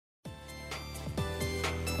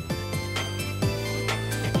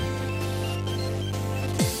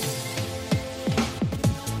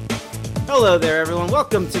Hello there, everyone.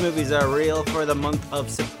 Welcome to Movies Are Real for the month of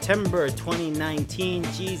September 2019.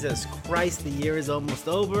 Jesus Christ, the year is almost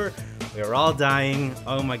over. We are all dying.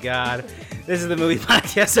 Oh my God. This is the movie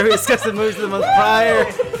podcast where we discuss the movies of the month prior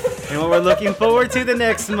and what we're looking forward to the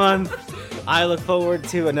next month. I look forward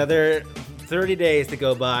to another 30 days to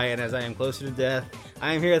go by, and as I am closer to death,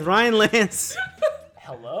 I am here with Ryan Lance.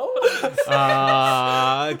 Hello?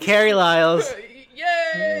 Carrie Lyles.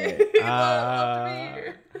 Yay! Love to be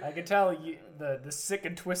here. I can tell you the sick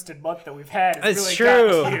and twisted month that we've had has It's really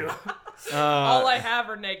true. gotten to you. All I have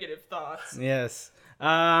are negative thoughts. Yes.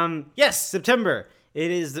 Yes, September.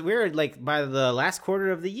 We're like by the last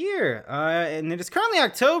quarter of the year. And it is currently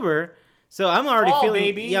October. So I'm already Fall, feeling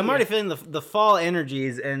baby. Yeah, I'm already feeling the fall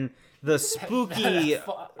energies and the spooky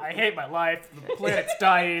I hate my life. The planet's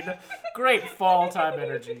dying. Great fall time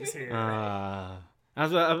energies here. yeah.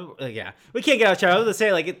 We can't get out of trouble. I was gonna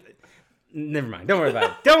say like it. Never mind. Don't worry about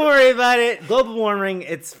it. Don't worry about it. Global warming.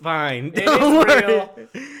 It's fine. It Don't is worry.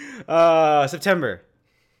 real. September.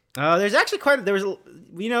 There's actually Carrie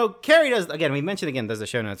does the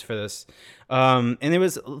show notes for this. And it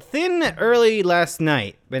was thin early last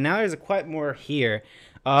night, but now there's quite more here.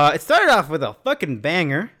 It started off with a fucking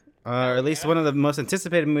banger, or at least one of the most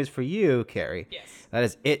anticipated movies for you, Carrie. Yes. That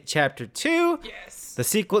is It Chapter 2. Yes. The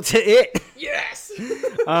sequel to It. Yes.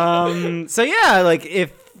 So yeah, like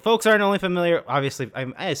if folks aren't only familiar, obviously,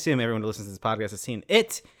 I assume everyone who listens to this podcast has seen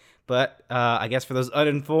It, but I guess for those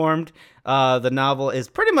uninformed, the novel is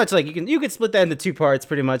pretty much like you could split that into two parts,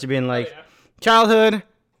 pretty much being like childhood,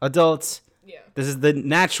 adults. Yeah. This is the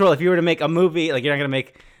natural. If you were to make a movie, like you're not gonna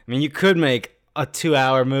make. I mean, you could make a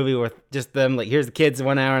 2-hour movie with just them. Like here's the kids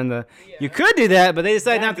 1 hour, and you could do that, but they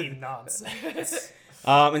decided not That'd to. be nonsense.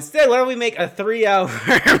 Instead, why don't we make a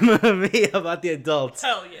 3-hour movie about the adults?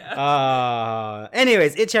 Hell yeah.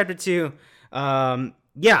 Anyways, It Chapter 2.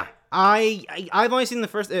 Yeah, I've only seen the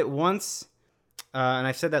first It once, and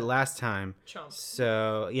I said that last time. Chump.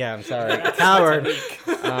 So yeah, I'm sorry, coward.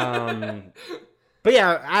 But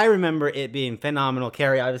yeah, I remember it being phenomenal.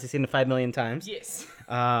 Carrie obviously seen it 5 million times. Yes.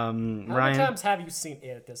 How Ryan, many times have you seen it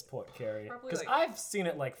at this point, Carrie? Probably Because like- I've seen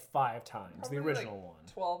it like 5 times, Probably the original like one.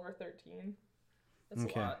 12 or 13. That's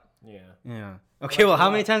Okay. a lot. Yeah. Yeah. Okay, well, how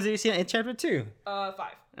many times have you seen It Chapter 2? 5.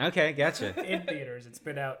 Okay, gotcha. In theaters, it's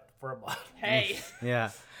been out for a month. Hey.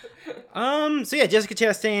 Yeah. So yeah, Jessica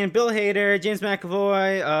Chastain, Bill Hader, James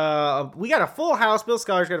McAvoy. We got a full house. Bill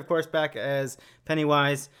Skarsgård, of course, back as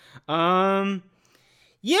Pennywise.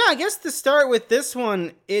 Yeah, I guess to start with this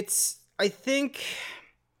one, I think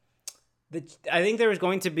there was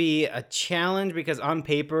going to be a challenge because on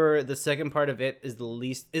paper the second part of it is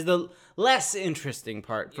the less interesting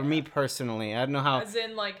part for me personally. I don't know how. As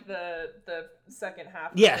in like the second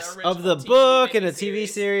half. Yes, of the of the original book TV and the TV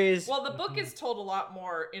series. Well, the book is told a lot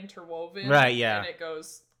more interwoven. Right, yeah. And it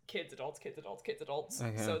goes kids, adults, kids, adults, kids, adults.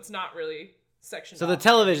 Okay. So it's not really sectioned. So the off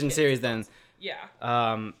television kids, series adults. then.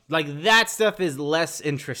 Yeah. Like that stuff is less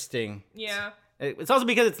interesting. Yeah. It's also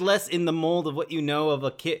because it's less in the mold of what you know of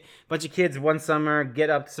a bunch of kids one summer get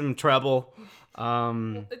up some trouble.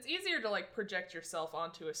 It's easier to like project yourself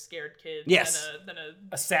onto a scared kid Yes. than a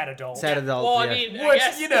A sad adult. Sad adult. Well, yeah. I mean, I Which,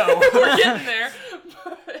 guess you know. we're getting there.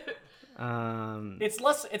 But It's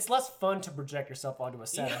less fun to project yourself onto a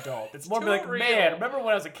sad adult. It's more too like, real. man, remember when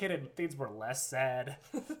I was a kid and things were less sad?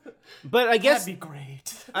 But I guess That'd be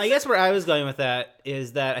great. I guess where I was going with that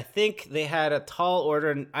is that I think they had a tall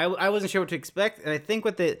order, and I wasn't sure what to expect. And I think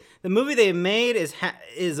what the movie they made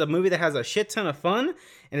is a movie that has a shit ton of fun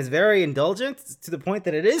and is very indulgent to the point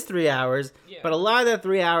that it is 3 hours. Yeah. But a lot of that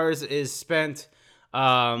 3 hours is spent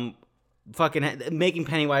fucking making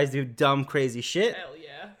Pennywise do dumb, crazy shit. hell yeah.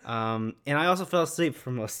 And I also fell asleep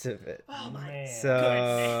for most of it. Oh my. Man.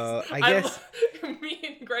 So I guess. Me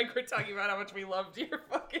and Greg were talking about how much we loved your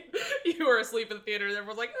fucking. You were asleep in the theater, and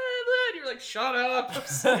everyone's like, and you were like, shut up, I'm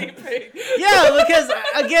sleeping. Yeah, because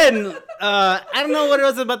again, I don't know what it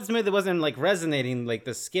was about this movie that wasn't like resonating, like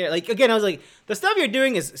the scare. Like again, I was like, the stuff you're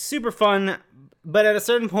doing is super fun, but at a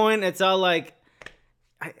certain point, it's all like,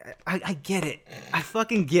 I get it. I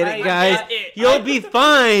fucking get it, guys. get it. You'll be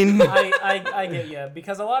fine. I get you,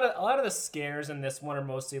 because a lot of the scares in this one are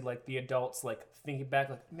mostly like the adults like thinking back,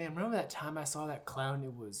 like, man, remember that time I saw that clown?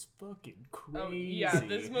 It was fucking crazy. Oh, yeah,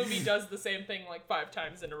 this movie does the same thing like 5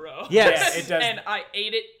 times in a row. Yes. Yeah, it does. And I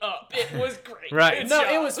ate it up. It was great. Right. Good No,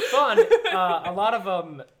 job. it was fun. A lot of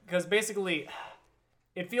them, because basically,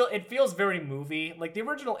 it feels very movie. Like the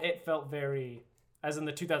original, it felt very, as in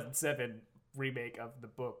the 2007 remake of the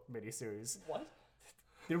book miniseries. What?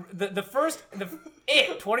 The first,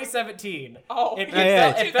 It 2017. Oh, It Oh,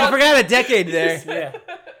 yeah. felt- it I felt- forgot a decade there. Yeah.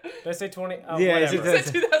 Did I say 20? Oh, Yeah, whatever. You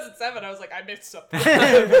said 2007. I was like, I missed something.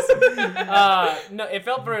 No, it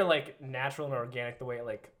felt very like natural and organic the way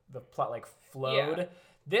like the plot like flowed. Yeah.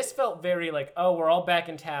 This felt very like, oh, we're all back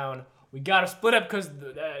in town. We gotta split up because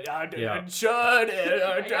Chud. I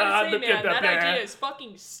gotta say, man, that idea is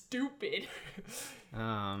fucking stupid.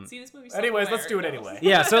 See, this movie's Anyways, let's do it anyway.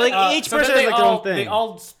 Yeah, so like each so person then has like their own thing. They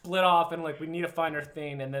all split off and like we need to find our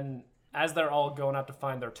thing, and then as they're all going out to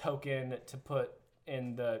find their token to put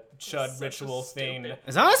in the Chud ritual thing.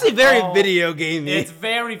 It's honestly very video gamey. It's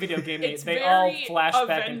very video gamey. It's they very all flash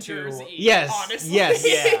back into Avengers-y, Yes, honestly. yes.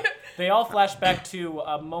 yeah. They all flash back to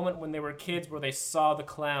a moment when they were kids where they saw the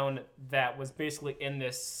clown that was basically in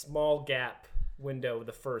this small gap window of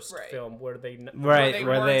the first film where they Right,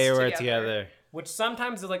 where they weren't were together. which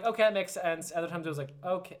sometimes is like, okay, that makes sense. Other times it was like,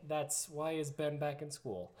 okay, that's why is Ben back in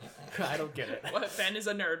school? I don't get it. What, Ben is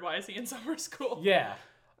a nerd. Why is he in summer school? Yeah.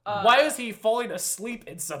 Why is he falling asleep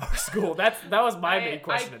in summer school? That was my main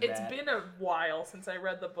question. It's been a while since I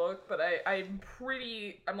read the book, but I'm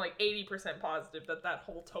like 80% positive that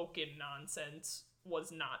whole token nonsense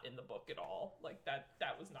was not in the book at all. Like that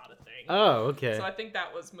was not a thing. Oh, okay. So I think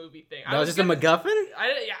that was movie thing. That was just a MacGuffin?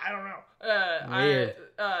 I don't know. Weird.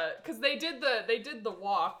 Because they did the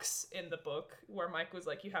walks in the book where Mike was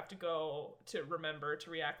like, you have to go to remember to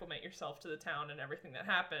reacclimate yourself to the town and everything that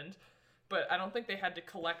happened. But I don't think they had to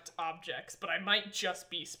collect objects. But I might just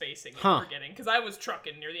be spacing and forgetting because I was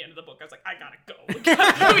trucking near the end of the book. I was like, I gotta go. We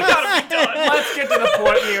gotta be done. Let's get to the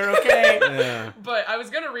point here, okay? Yeah. But I was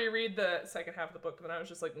gonna reread the second half of the book, but then I was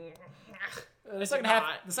just like, The second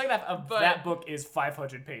half of that book is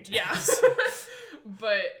 500 pages. yeah.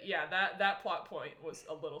 But yeah, that plot point was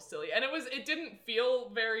a little silly, and it didn't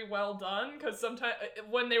feel very well done because sometimes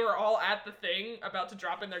when they were all at the thing about to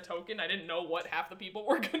drop in their token, I didn't know what half the people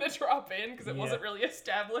were gonna drop in because it wasn't really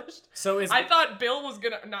established. So I thought Bill was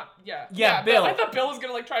gonna Bill. I thought Bill was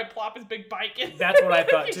gonna like try and plop his big bike in. That's what I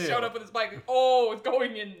thought he too. showed up with his bike. Like, oh, it's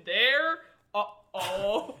going in there.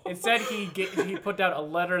 Oh. Instead, he put down a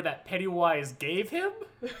letter that Pennywise gave him.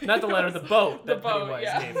 Not the letter, the boat that Pennywise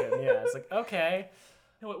gave him. Yeah, it's like, okay.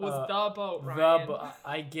 No, it was the boat, Ryan.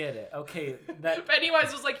 I get it. Okay, that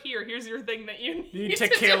Pennywise was like, here's your thing that you need to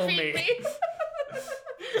kill defeat me.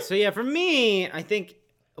 So yeah, for me, I think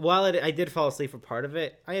while I did fall asleep for part of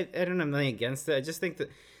it, I don't have nothing against it. I just think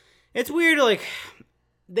that it's weird. Like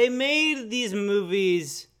they made these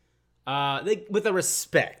movies with a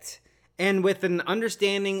respect and with an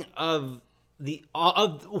understanding of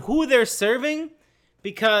of who they're serving,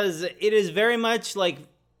 because it is very much like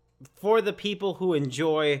for the people who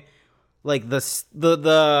enjoy like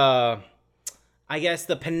the I guess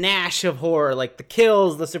the panache of horror, like the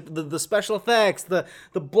kills, the special effects, the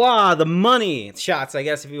money shots, I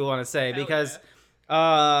guess if you want to say, because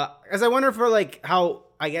as I wonder for like how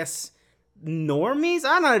I guess normies,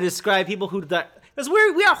 I don't know how to describe people who because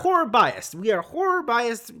we are horror biased. We are horror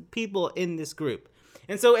biased people in this group.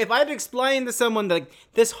 And so if I had to explain to someone that like,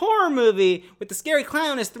 this horror movie with the scary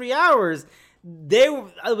clown is 3 hours,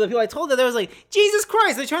 the people I told that they was like, Jesus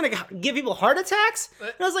Christ, they're trying to give people heart attacks?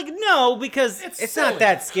 And I was like, no, because it's not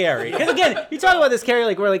that scary. Because again, you talk about this scary,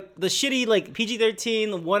 like where like the shitty like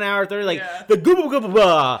PG-13, 1 hour 30, like the gooba gooba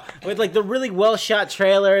blah, with like the really well shot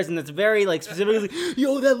trailers, and it's very like specifically like,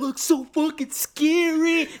 yo, that looks so fucking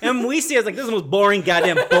scary. And we see it as like this is the most boring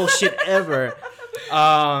goddamn bullshit ever.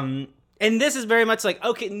 And this is very much like,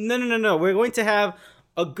 okay, no, we're going to have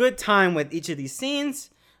a good time with each of these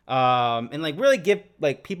scenes. And like really give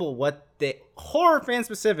like people what they horror fan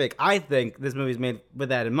specific. I think this movie's made with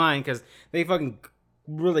that in mind because they fucking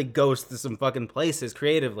really ghost to some fucking places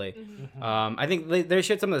creatively. Mm-hmm. I think they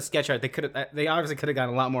showed some of the sketch art. They obviously could have gone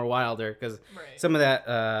a lot more wilder because some of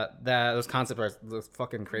those concept art looks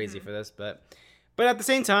fucking crazy for this. But at the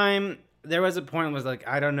same time, there was a point where I was like,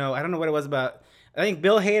 I don't know what it was about. I think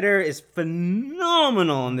Bill Hader is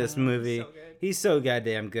phenomenal in this movie. He's so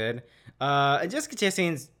goddamn good. And Jessica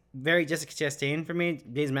Chastain's very Jessica Chastain for me.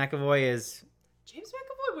 James McAvoy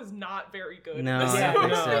was not very good. No, in this I movie.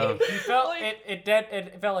 think so. He felt like,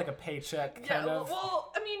 it felt like a paycheck kind of.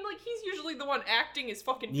 Well, I mean, like he's usually the one acting his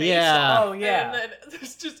fucking face Yeah. off. Oh yeah. And then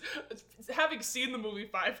there's just having seen the movie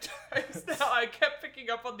 5 times now, I kept picking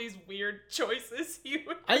up on these weird choices he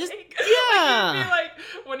would make. Like, he'd be like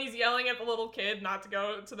when he's yelling at the little kid not to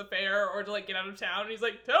go to the fair or to like get out of town, and he's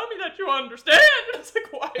like, "Tell me that you understand." And it's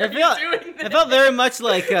like, why are you doing this? It felt very much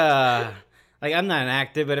like like I'm not an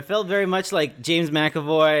actor, but it felt very much like James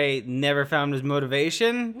McAvoy never found his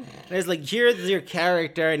motivation. It's like, here's your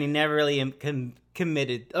character, and he never really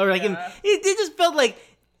committed, or like it just felt like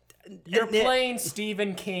you're playing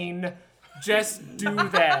Stephen King. Just do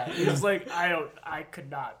that. He's like, I could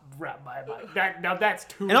not wrap my mind. Now that's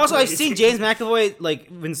too. And also, I've crazy. seen James McAvoy like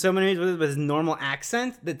in so many movies with his normal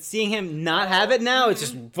accent that seeing him not have it now, it's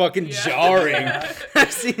just fucking jarring.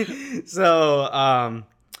 I've seen, so,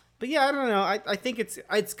 but yeah, I don't know. I think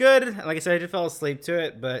it's good. Like I said, I just fell asleep to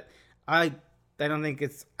it, but I don't think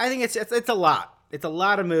it's. I think it's a lot. It's a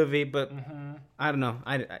lot of movie, but I don't know.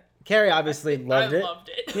 Carrie obviously loved it. I loved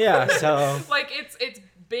it. Yeah, so like it's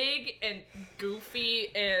big and goofy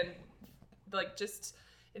and like just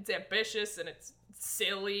it's ambitious and it's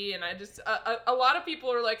silly and I just a lot of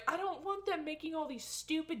people are like, I don't want them making all these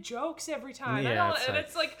stupid jokes every time. Yeah,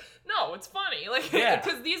 It's like, no, it's funny. Like, Yeah.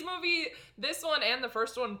 because this one and the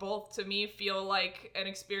first one both to me feel like an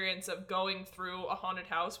experience of going through a haunted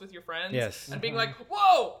house with your friends. Yes. And being like,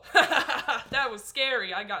 whoa, that was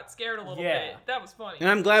scary. I got scared a little Yeah. bit. That was funny. and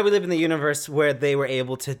I'm glad we live in the universe where they were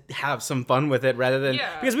able to have some fun with it rather than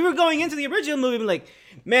because we were going into the original movie and like,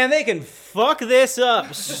 man, they can fuck this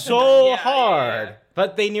up so Yeah, hard, yeah.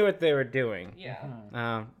 but they knew what they were doing.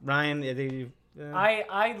 Yeah. Ryan, did you?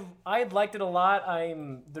 I liked it a lot.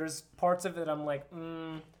 There's parts of it I'm like,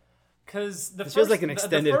 because the This first feels like an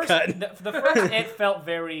extended cut. The first it felt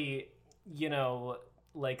very,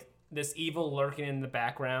 like this evil lurking in the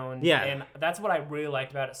background. Yeah. And that's what I really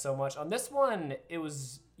liked about it so much. On this one, it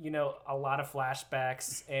was a lot of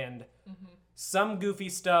flashbacks and some goofy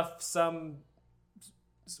stuff, some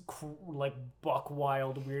like buck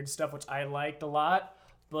wild weird stuff, which I liked a lot.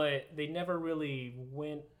 But they never really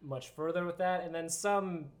went much further with that. And then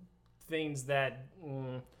some things that,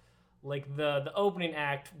 like the opening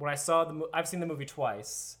act, when I saw I've seen the movie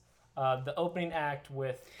twice. The opening act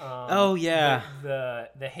with Oh, yeah.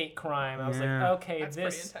 the hate crime. I was Yeah. like, okay, That's pretty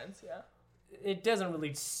this intense, yeah. it doesn't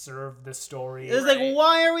really serve the story. It was Right. like,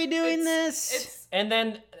 why are we doing It's- this? It's And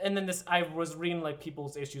then this, I was reading like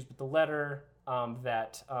people's issues with the letter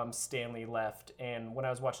that Stanley left, and when I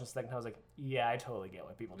was watching the second, I was like, yeah, I totally get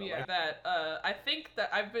why people don't like that I think that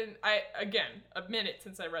again, a minute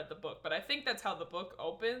since I read the book, but I think that's how the book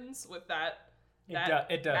opens with that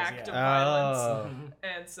it does, act yeah. of violence. Oh.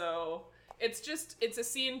 And so it's a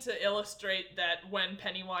scene to illustrate that when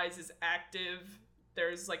Pennywise is active,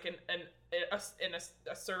 there's like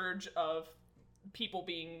a surge of people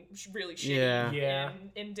being really shitty Yeah.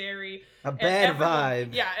 in Derry. A And bad everyone-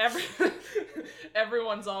 vibe. Yeah,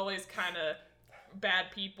 everyone's always kind of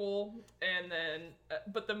bad people, and then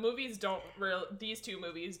but the movies don't really. These two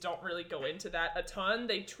movies don't really go into that a ton.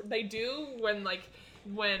 They do when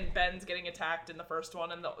Ben's getting attacked in the first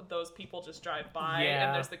one, and those people just drive by, Yeah.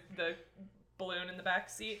 and there's the balloon in the back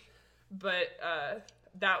seat. But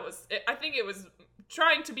that was I think it was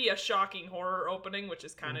trying to be a shocking horror opening, which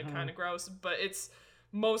is kind of gross, but it's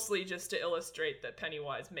mostly just to illustrate that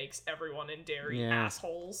Pennywise makes everyone in Derry Yeah.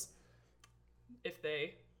 assholes if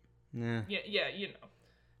they Yeah. yeah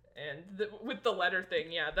and with the letter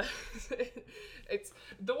thing, it's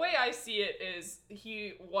the way I see it is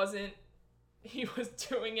he was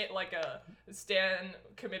doing it like Stan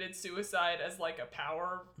committed suicide as like a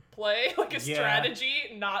power play, like a strategy,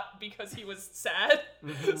 not because he was sad.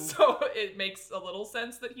 So it makes a little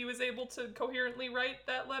sense that he was able to coherently write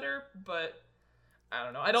that letter, but I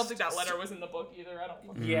don't know. I don't think that letter was in the book either. I don't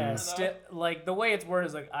fucking Yeah, remember, though. like the way it's worded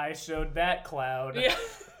is like, I showed that cloud. Yeah.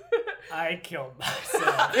 I killed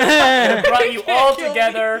myself. And it brought you all kill me.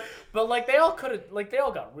 together, but like they all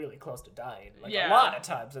got really close to dying, like Yeah. a lot of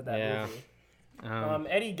times in that Yeah. movie.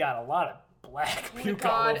 Eddie got a lot of black Oh my puke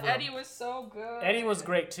all god, over Eddie him. was so good. Eddie was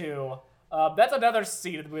great too. That's another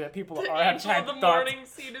scene of the movie that people The are have Angel had of the thoughts. Morning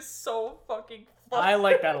scene is so fucking fun. I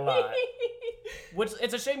like that a lot. Which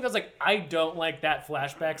it's a shame because like I don't like that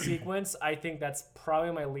flashback sequence. I think that's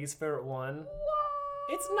probably my least favorite one.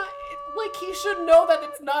 It's not like he should know that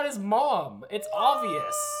it's not his mom. It's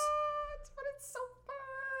obvious. But it's so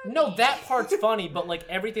fun. No, that part's funny, but like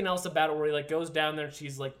everything else about it, where he like goes down there and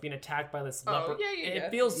she's like being attacked by this leopard. yeah.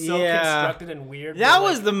 It feels so Yeah. constructed and weird. That but,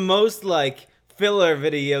 was like, the most like filler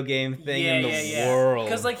video game thing in the world.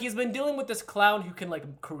 Because like he's been dealing with this clown who can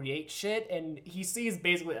like create shit, and he sees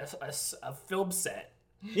basically a film set.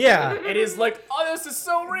 Yeah. And he's like, oh, this is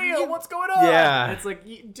so real. What's going on? Yeah. And it's like,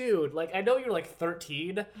 dude, like, I know you're like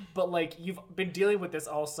 13, but like, you've been dealing with this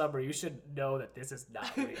all summer. You should know that this is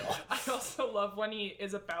not real. I also love when he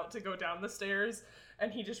is about to go down the stairs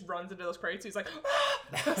and he just runs into those crates. He's like,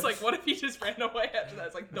 ah! It's like, what if he just ran away after that?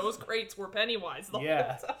 It's like, those crates were Pennywise the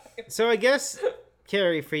Yeah. whole time. So I guess,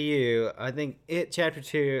 Carrie, for you, I think chapter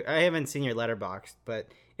 2. I haven't seen your letterboxd, but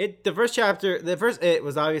the first It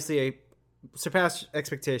was obviously surpassed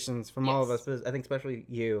expectations from all of us, but I think especially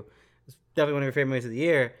you. It's definitely one of your favorite movies of the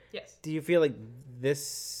year. Yes. Do you feel like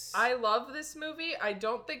this? I love this movie. I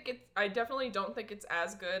definitely don't think it's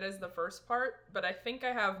as good as the first part, but I think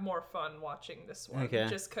I have more fun watching this one. Okay.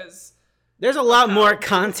 Just because There's a lot more how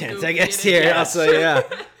content, I goofy guess, it here. is. Also, yeah.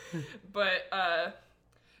 but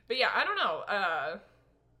yeah, I don't know.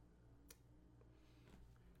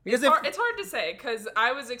 Because It's hard to say because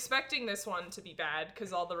I was expecting this one to be bad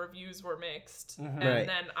because all the reviews were mixed, and Right.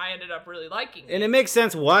 then I ended up really liking it. and it makes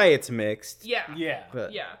sense why it's mixed. Yeah. Yeah.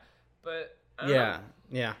 But But I don't know.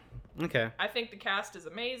 yeah. Okay. I think the cast is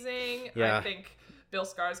amazing. Yeah. I think Bill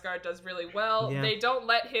Skarsgård does really well. Yeah. They don't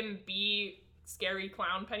let him be scary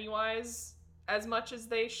clown Pennywise as much as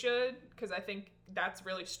they should because I think that's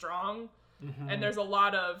really strong. And there's a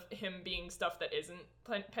lot of him being stuff that isn't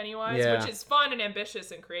Pennywise, Yeah. which is fun and ambitious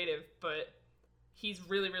and creative, but he's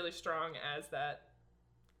really, really strong as that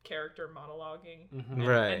character monologuing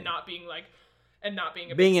Right. and not being like, and not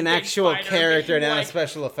being a Being big an stage actual fighter, character being and not a like,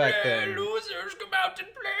 special effect "Eh, thing. losers come out and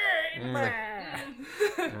play.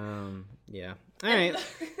 Yeah. All right.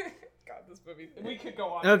 God, this movie. We could go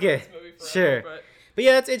on. Okay, With this movie forever, sure. But But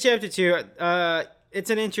yeah, it's chapter 2. It's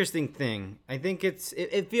an interesting thing. I think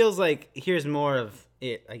it feels like here's more of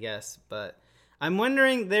it, I guess. But I'm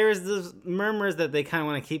wondering, there's those murmurs that they kind of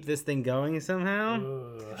want to keep this thing going somehow.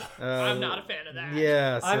 I'm not a fan of that.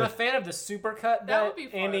 Yeah. So, I'm a fan of the supercut that would be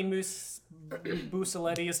fun. Andy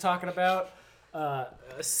Mussolini is talking about. A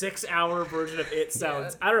 6-hour version of it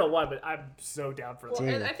sounds. I don't know why, but I'm so down for Well,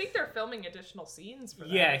 that. and I think they're filming additional scenes for that.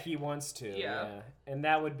 Yeah, he wants to. Yeah. Yeah. And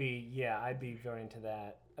that would be, I'd be very into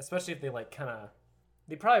that. Especially if they like kind of,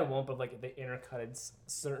 they probably won't, but like if they intercutted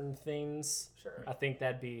certain things. Sure. I think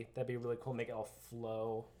that'd be really cool. Make it all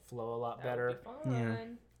flow a lot That better. would be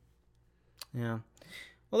fun. yeah.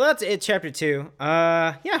 Well, that's it, chapter 2.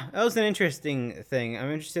 Yeah, that was an interesting thing. I'm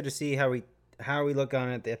interested to see how we look on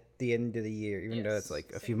it at the end of the year, even though Yes, it's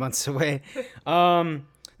like a few months away.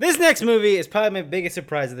 This next movie is probably my biggest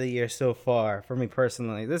surprise of the year so far for me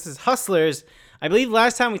personally. This is Hustlers. I believe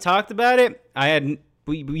last time we talked about it,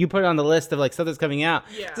 you put it on the list of like stuff that's coming out.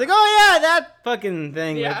 Yeah. It's like, oh yeah, that fucking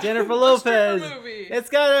thing Yeah. with Jennifer The stripper Lopez. movie. It's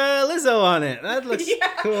got Lizzo on it. That looks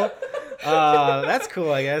cool. That's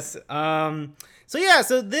cool, I guess.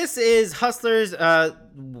 So this is Hustlers.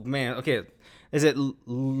 Man, okay. Is it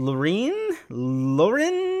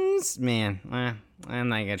Lawrence? Man, I'm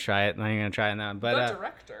not gonna try it. I'm not gonna try it now. But The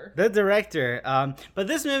director. the director. But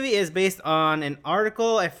this movie is based on an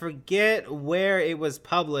article. I forget where it was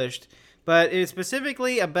published, but it's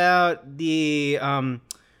specifically about the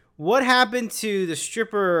what happened to the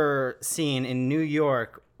stripper scene in New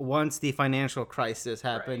York once the financial crisis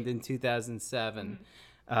happened in 2007.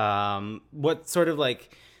 What sort of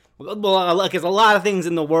like, well, because a lot of things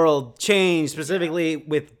in the world changed, specifically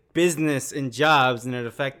with business and jobs, and it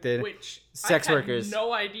affected Which sex I had workers.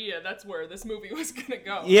 no idea that's where this movie was gonna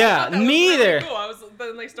go. Yeah, I thought that was me really either. Cool.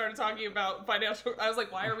 Then they started talking about financial. I was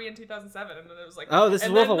like, why are we in 2007? And then it was like, Oh, this is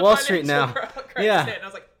and Wolf then of the Wall Street financial now. crisis Yeah. hit, and I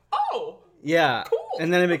was like, oh, Yeah. Cool.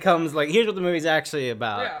 And then it becomes like, here's what the movie's actually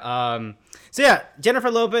about. Yeah. So yeah,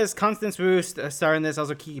 Jennifer Lopez, Constance Wu star in this,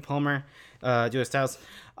 also Keke Palmer, Julia Stiles.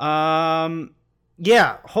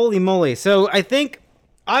 Yeah, holy moly. So I think,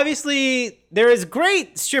 obviously, there is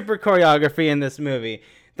great stripper choreography in this movie.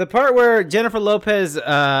 The part where Jennifer Lopez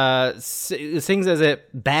sings as it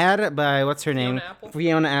Bad by, what's her name?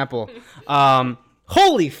 Fiona Apple.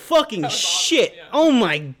 Holy fucking shit. awesome, yeah. Oh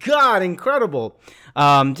my god, incredible.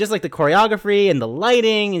 Just like the choreography and the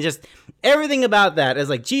lighting and just everything about that is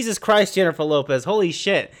like, Jesus Christ, Jennifer Lopez, holy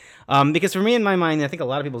shit. Because for me, in my mind, I think a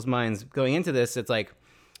lot of people's minds going into this, it's like,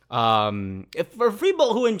 for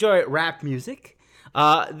people who enjoy rap music,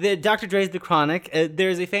 the Dr. Dre's The Chronic,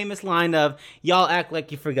 there's a famous line of, y'all act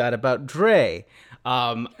like you forgot about Dre.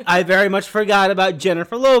 I very much forgot about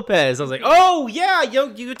Jennifer Lopez. I was like, oh yeah,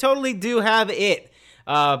 you totally do have it.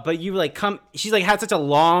 But you like she's like had such a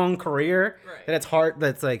long career that it's hard.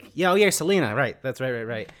 That's like, yeah, Selena, right? That's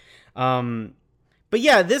right. But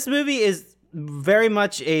yeah, this movie is very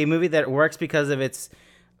much a movie that works because of its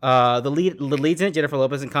the leads in it, Jennifer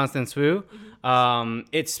Lopez and Constance Wu.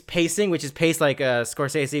 Its pacing, which is paced like a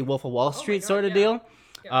Scorsese Wolf of Wall Street sort of deal.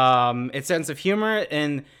 Its sense of humor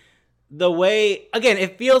and the way, again,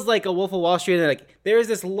 it feels like a Wolf of Wall Street. And like there is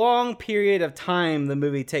this long period of time the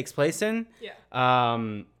movie takes place in.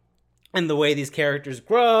 And the way these characters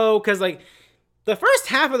grow, because like the first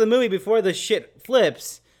half of the movie before the shit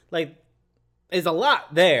flips, like is a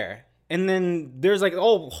lot there, and then there's like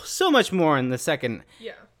so much more in the second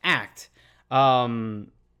act.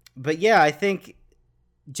 But yeah, I think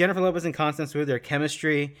Jennifer Lopez and Constance Wu, their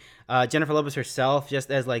chemistry, Jennifer Lopez herself,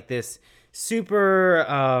 just as like this super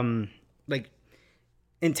like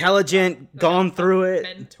intelligent, gone through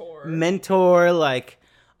it, mentor. like,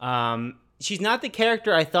 she's not the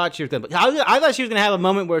character I thought she was gonna. I thought she was gonna have a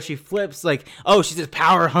moment where she flips, like, oh, she's this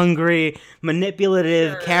power hungry,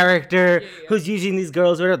 manipulative character who's using these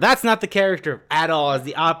girls. Or whatever. That's not the character at all. It's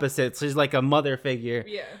the opposite. She's like a mother figure.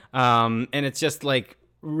 Yeah. And it's just like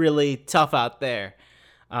really tough out there.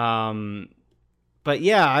 But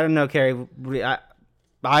yeah, I don't know, Carrie.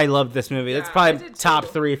 I loved this movie. That's probably top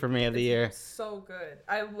 3 for me of the year. So good.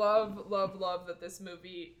 I love that this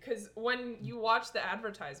movie, because when you watch the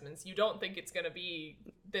advertisements, you don't think it's going to be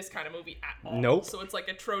this kind of movie at all. Nope. So it's like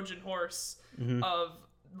a Trojan horse of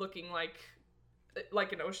looking like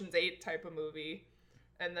an Ocean's 8 type of movie.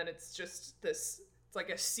 And then it's just this, it's like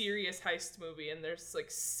a serious heist movie, and there's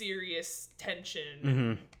like serious tension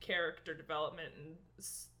and character development, and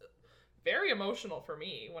very emotional for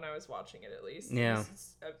me when I was watching it, at least. Yeah.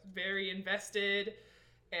 I was very invested,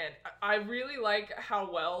 and I really like how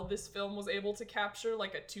well this film was able to capture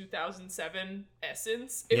like a 2007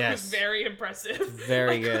 essence. It was very impressive.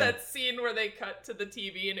 Very like, good. That scene where they cut to the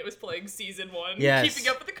TV and it was playing season 1, Yes. Keeping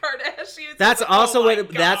Up with the Kardashians. That's like, also oh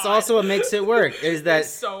that's also what makes it work. Is that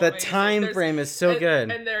so the amazing. time frame is so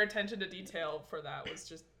good, and their attention to detail for that was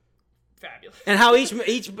just fabulous. and how each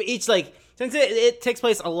like, since it takes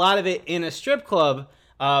place, a lot of it in a strip club,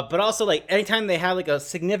 but also like anytime they have like a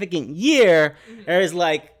significant year, there's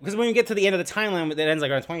like, because when you get to the end of the timeline that ends like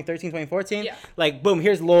around 2013, 2014, like boom,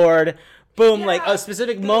 here's Lorde. Boom, like a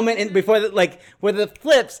specific moment in before like where the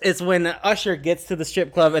flips is when Usher gets to the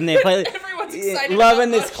strip club and they play Everyone's excited Loving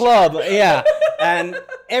about This Usher. Club. Yeah. And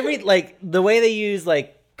like the way they use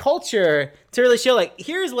like culture to really show like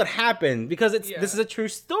here's what happened, because this is a true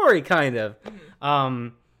story kind of.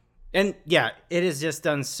 And yeah, it is just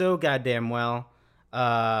done so goddamn well.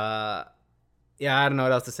 Yeah, I don't know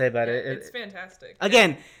what else to say about it. It's fantastic.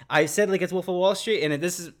 Again, I said like it's Wolf of Wall Street, and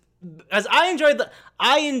this is as I enjoy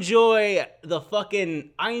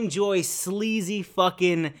sleazy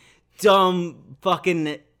fucking dumb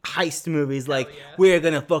fucking heist movies. Like we're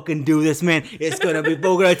gonna fucking do this, man. It's gonna be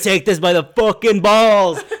we're gonna take this by the fucking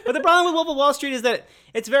balls. But the problem with Wolf of Wall Street is that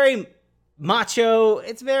it's very macho.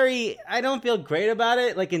 It's very, I don't feel great about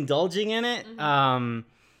it, like indulging in it. And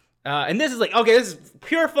this is like, okay, this is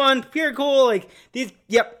pure fun, pure cool. Like these,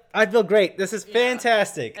 I feel great. This is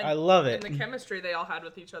fantastic. I love it. And the chemistry they all had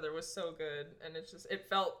with each other was so good, and it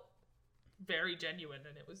felt very genuine,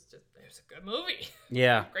 and it was a good movie.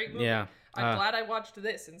 Yeah. Great movie. Yeah. I'm glad I watched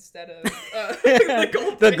this instead of the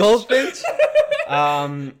Goldfinch. The Goldfinch.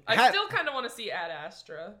 I still kind of want to see Ad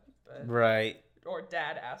Astra, but, right. or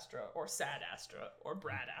Dad Astra, or Sad Astra, or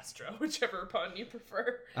Brad Astra, whichever pun you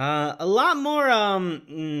prefer. A lot more.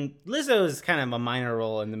 Lizzo's kind of a minor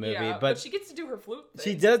role in the movie, but she gets to do her flute thing.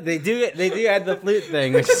 She does. They do add the flute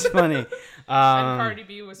thing, which is funny. And Cardi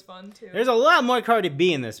B was fun too. There's a lot more Cardi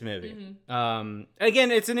B in this movie.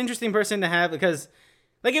 Again, it's an interesting person to have because,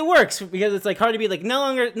 like, it works because it's like Cardi B, like, no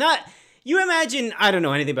longer not. You imagine, I don't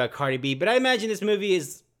know anything about Cardi B, but I imagine this movie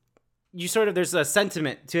is. There's a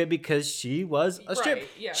sentiment to it because she was a strip. Right,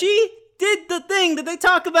 yeah. She did the thing that they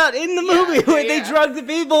talk about in the movie where they drugged the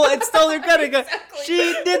people and stole their credit card. Exactly. She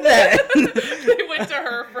did that. They went to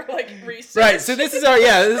her for like research. Right. So this is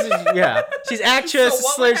she's actress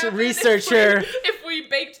slash researcher. If we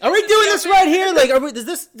baked. Are we doing this right here? Like,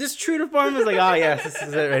 is this true to form? Is like, oh yes, this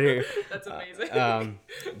is it right here. That's amazing.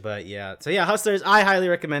 But yeah. So yeah, Hustlers. I highly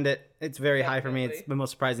recommend it. It's very high for me. It's the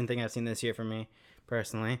most surprising thing I've seen this year for me,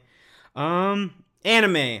 personally.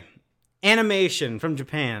 Animation from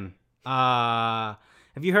Japan. Have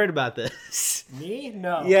you heard about this? Me?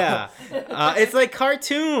 No. Yeah. It's like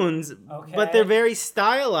cartoons, but they're very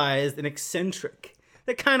stylized and eccentric.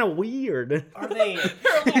 They're kind of weird. Are they?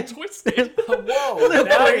 They're a little twisted. Whoa!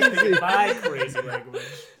 Now you're thinking my crazy language.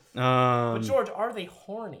 But But George, are they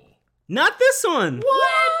horny? not this one.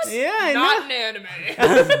 What? Yeah, Not an anime.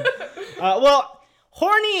 well,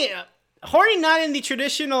 horny, not in the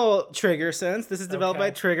traditional Trigger sense. This is developed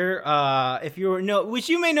by Trigger. Which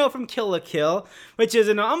you may know from Kill la Kill, which is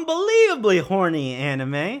an unbelievably horny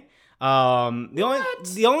anime.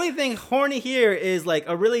 The only thing horny here is like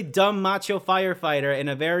a really dumb macho firefighter and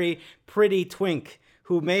a very pretty twink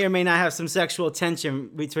who may or may not have some sexual tension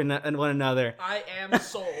between one another. I am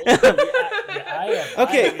sold. I am.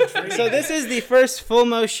 Okay, so this is the first full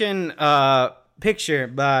motion picture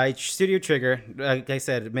by Studio Trigger. Like I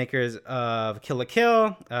said, makers of Kill la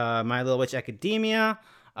Kill, My Little Witch Academia.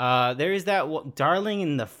 There is that Darling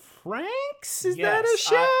in the Franxx. Is that a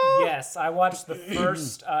show? Yes, I watched the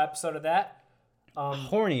first episode of that.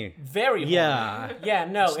 Horny. Very horny. Yeah. Yeah,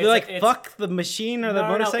 no. So it's fuck the machine or the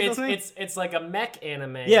motorcycle thing? It's like a mech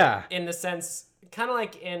anime. Yeah. In the sense, kind of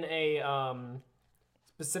like in a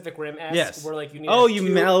Pacific Rim-esque, Yes. where like you need you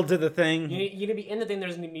meld to the thing. you need to be in the thing.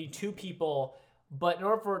 There's going to be two people, but in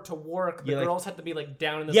order for it to work, the girls have to be like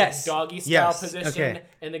down in this Yes. like, doggy style Yes. position, Okay.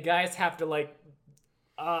 and the guys have to like.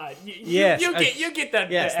 Yes. You get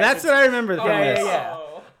that. Yes, that that's what I remember from Yeah, this. yeah,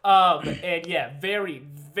 Oh. and yeah, very,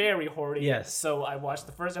 very horny. Yes. So I watched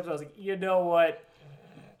the first episode. I was like, you know what?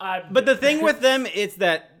 But the thing with them is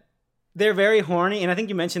that they're very horny, and I think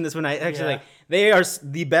you mentioned this when I actually Yeah. like they are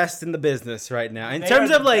the best in the business right now in They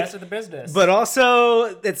terms are of the like. best of the business. But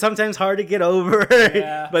also, it's sometimes hard to get over.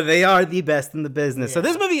 Yeah. But they are the best in the business. So Yeah.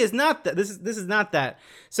 this movie is not that. This is not that.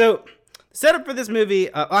 So setup for this movie.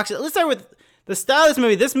 Actually, let's start with the style of this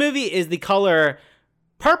movie. This movie is the color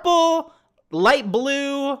purple, light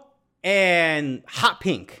blue, and hot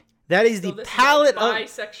pink. That is the This palette is a of.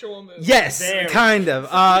 bisexual movie. Yes, Very. kind of.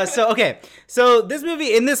 So this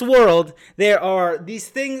movie, in this world, there are these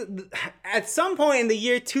things. At some point in the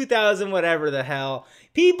year 2000, whatever the hell,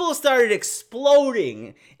 people started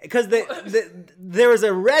exploding because there was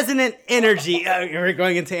a resonant energy. We're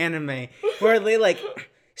going into anime where they like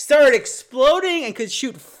started exploding and could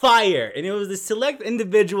shoot fire, and it was the select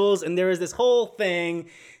individuals, and there was this whole thing,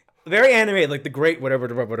 very animated, like the great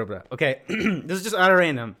whatever. Okay, this is just out of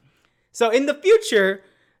random. So in the future,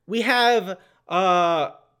 we have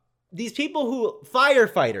these people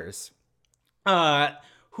firefighters,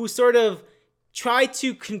 who sort of try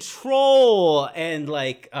to control and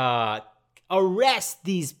like arrest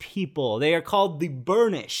these people. They are called the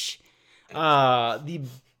Burnish. The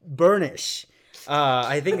Burnish.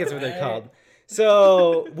 I think that's what they're called.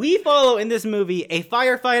 So we follow in this movie a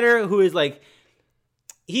firefighter who is like,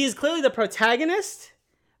 he is clearly the protagonist,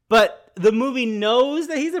 but the movie knows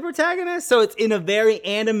that he's the protagonist, so it's in a very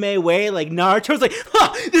anime way. Like Naruto's like,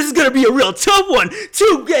 this is gonna be a real tough one.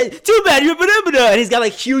 Too bad you're and he's got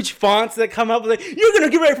like huge fonts that come up like, you're gonna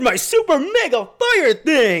get ready for my super mega fire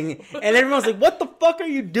thing, and everyone's like, what the fuck are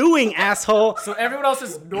you doing, asshole? So everyone else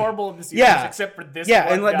is normal in this universe Yeah. except for this. Yeah,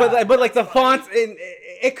 one and like, guy. but like the fonts, and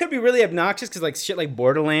it could be really obnoxious because like shit like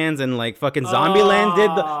Borderlands and like fucking Zombieland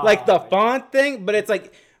did the font thing, but it's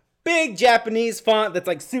like big Japanese font that's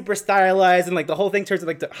like super stylized, and like the whole thing turns into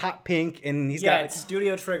like the hot pink, and he's got it's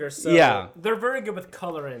Studio Trigger. So Yeah. they're very good with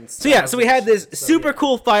coloring. so we had this super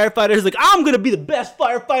cool firefighter who's like, I'm gonna be the best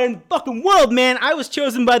firefighter in the fucking world, man. I was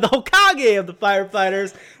chosen by the Hokage of the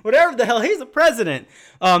firefighters, whatever the hell. He's the president.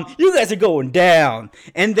 You guys are going down.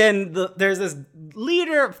 And then there's this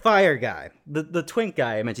leader fire guy, the twink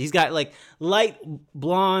guy I mentioned. He's got like light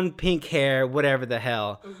blonde, pink hair, whatever the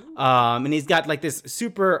hell. And he's got like this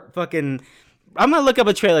super fucking. I'm gonna look up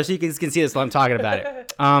a trailer so you can see this while I'm talking about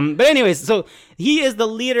it. But anyways, so he is the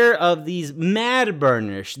leader of these Mad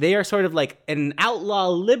Burners. They are sort of like an outlaw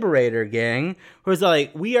liberator gang who's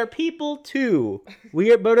like, we are people too.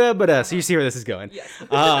 We are bada. So you see where this is going.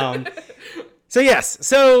 Yes.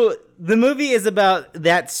 So the movie is about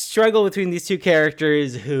that struggle between these two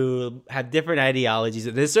characters who have different ideologies.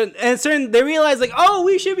 And they realize like, oh,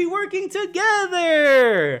 we should be working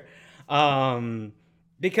together.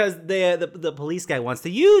 Because the police guy wants to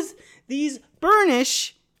use these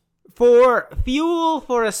Burnish for fuel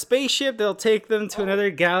for a spaceship that'll take them to another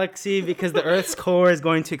galaxy because the Earth's core is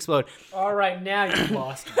going to explode. All right, now you've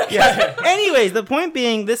lost me. Yeah. Anyways, the point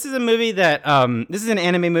being, this is a movie that this is an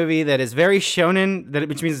anime movie that is very shonen,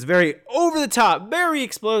 which means it's very over the top, very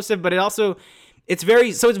explosive, but it's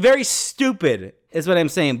very stupid, is what I'm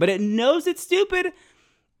saying. But it knows it's stupid.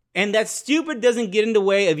 And that stupid doesn't get in the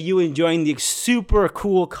way of you enjoying the super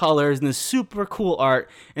cool colors and the super cool art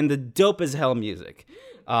and the dope as hell music.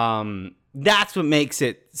 That's what makes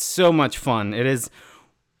it so much fun. It is.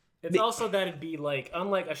 It's also that it'd be like,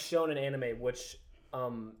 unlike a shonen anime, which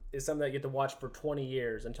is something that you have to watch for 20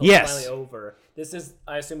 years until it's finally over. This is,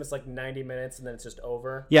 I assume it's like 90 minutes and then it's just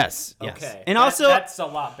over. Yes. Okay. And also, that's a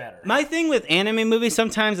lot better. my thing with anime movies,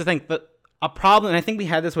 sometimes I think a problem, and I think we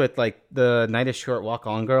had this with like the Night is Short, Walk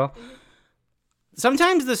On Girl.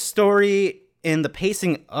 Sometimes the story and the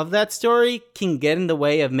pacing of that story can get in the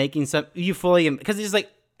way of making you fully, because it's just like,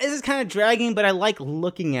 this is kind of dragging, but I like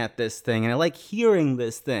looking at this thing and I like hearing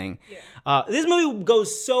this thing. Yeah. This movie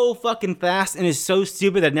goes so fucking fast and is so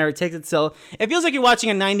stupid that it never takes itself. It feels like you're watching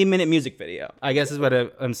a 90-minute music video, I guess is what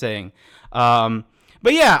I'm saying. But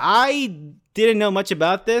yeah, I didn't know much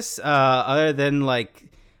about this other than like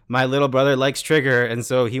my little brother likes Trigger, and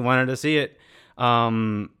so he wanted to see it.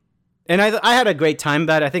 And I had a great time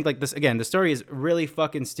about it. I think like this, again, the story is really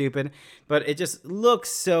fucking stupid, but it just looks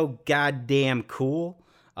so goddamn cool.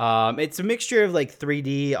 It's a mixture of like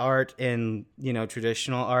 3D art and,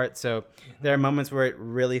 traditional art. So there are moments where it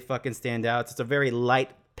really fucking stands out. It's a very light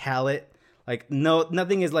palette, Like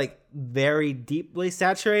nothing is like very deeply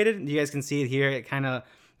saturated. You guys can see it here. It kind of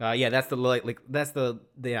that's the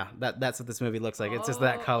that's that's what this movie looks like. It's just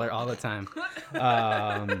that color all the time.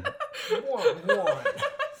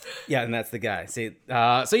 Yeah, and that's the guy. See,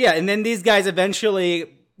 so yeah, and then these guys eventually,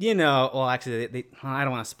 well, actually, I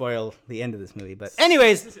don't want to spoil the end of this movie, but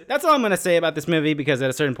anyways, that's all I'm gonna say about this movie because at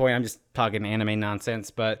a certain point, I'm just talking anime nonsense.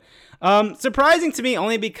 But surprising to me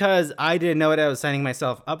only because I didn't know what I was signing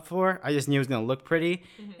myself up for. I just knew it was gonna look pretty,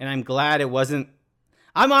 and I'm glad it wasn't.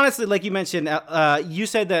 I'm honestly, like you mentioned, you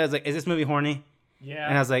said that I was like, is this movie horny? Yeah.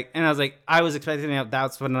 And I was like, I was expecting it.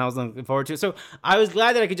 That's what I was looking forward to. So I was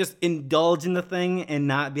glad that I could just indulge in the thing and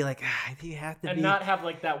not be like, you have to and be. not have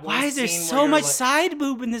like that one Why is there scene so where you're much like, side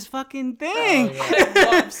boob in this fucking thing? Oh, yeah.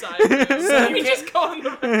 I love side boobs. So Let me you just go on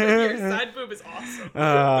the record here. Side boob is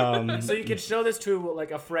awesome. So you can show this to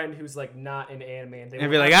like a friend who's like not into anime, and they And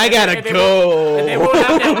won't be like, have I that- gotta and they go. won't- And they won't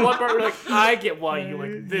have that one part where like, I get why you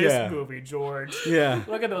like this Yeah. movie, George. Yeah.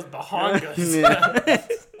 Look at those bahangas. Yeah.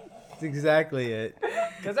 That's exactly it.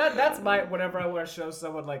 Because that's my, whenever I want to show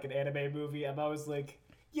someone like an anime movie, I'm always like,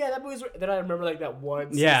 yeah, that movie's. Then I remember like that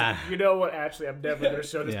once. Yeah. Like, you know what? Actually, I'm never gonna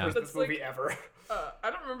show this Yeah. person this That's like- movie ever. I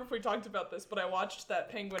don't remember if we talked about this, but I watched that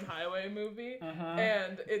Penguin Highway movie,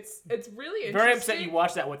 and it's really interesting. Very upset you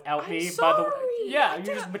watched that without I'm me. sorry. By the way, yeah, I you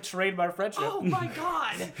did- just betrayed my friendship. Oh my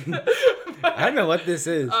god! I don't know what this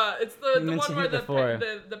is. It's the one mentioned where it before.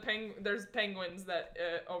 there's penguins that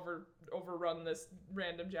overrun this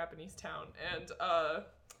random Japanese town, and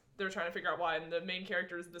they're trying to figure out why. And the main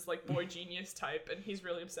character is this like boy genius type, and he's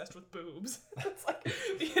really obsessed with boobs. It's like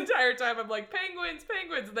the entire time I'm like penguins,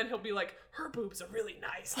 and then he'll be like, her boobs are really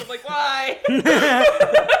nice. I'm like, why?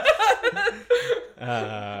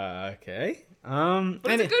 Okay.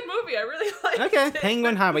 But it's a good movie. I really like Okay, it.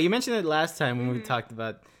 Penguin Highway. You mentioned it last time when we talked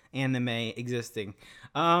about anime existing.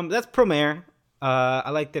 That's Promare. I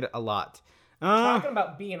liked it a lot. Talking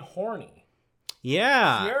about being horny.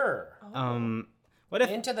 Yeah. Pure. What if?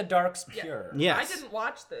 Into the Dark's pure. Yes. I didn't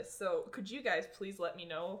watch this, so could you guys please let me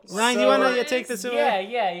know? Ryan, do you So- want to take this away?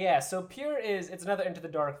 Yeah. So Pure it's another Into the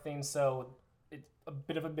Dark thing, so it's a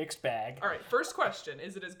bit of a mixed bag. All right, first question: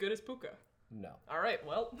 is it as good as Puka? No. All right,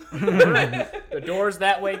 well. The door's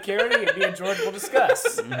that way, Carrie, and me and George will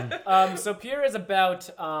discuss. So Pure is about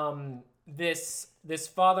this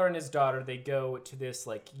father and his daughter. They go to this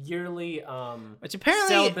like yearly Which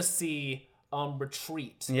apparently. celibacy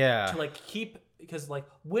retreat. Yeah. To like keep, because like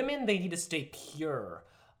women, they need to stay pure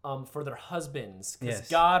for their husbands, because Yes.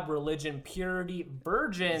 God, religion, purity,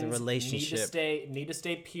 virgins It's a relationship. need to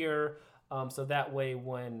stay pure, so that way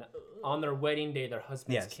when on their wedding day their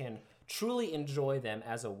husbands Yes. can truly enjoy them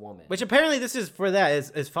as a woman. Which apparently this is for that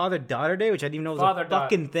is Father-Daughter Day, which I didn't even know was a Father-daughter-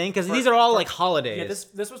 fucking thing, because these are all like holidays. yeah,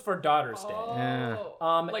 this was for Daughter's Day. Yeah.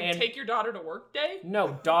 Like and- take your daughter to work day?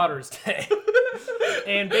 No, Daughter's Day.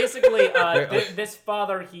 And basically, this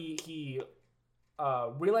father he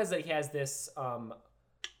realized that he has this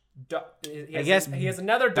he has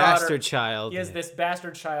another daughter. Bastard child. He has this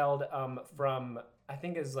bastard child from, I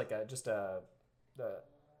think it was like it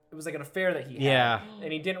was like an affair that he had. Yeah.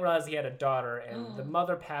 And he didn't realize he had a daughter, and the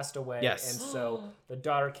mother passed away. Yes. And so the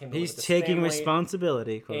daughter came to live He's with this taking family,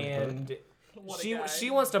 responsibility. Quote unquote. and What a guy. she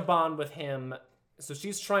wants to bond with him, so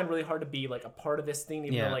she's trying really hard to be like a part of this thing,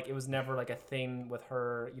 even Yeah. though like it was never like a thing with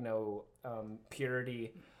her,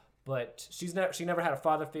 purity. But she never had a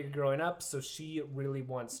father figure growing up, so she really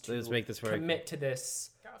wants to Let's make this work. commit to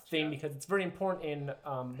this thing because it's very important in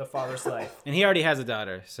the father's life. And he already has a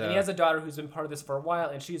daughter, so And he has a daughter who's been part of this for a while,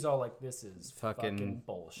 and she's all like, "This is Fucking- fucking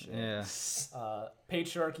bullshit." yeah.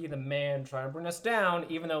 Patriarchy, the man trying to bring us down,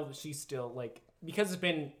 even though she's still like, because it's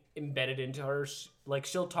been embedded into her,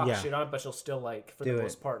 she'll talk Yeah. shit on it, but she'll still like, for Do the it.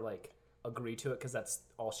 most part, like agree to it because that's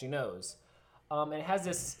all she knows. And it has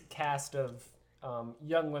this cast of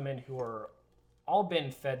young women who are all been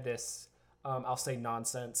fed this. I'll say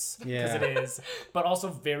nonsense because Yeah. it is, but also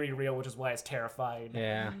very real, which is why it's terrifying.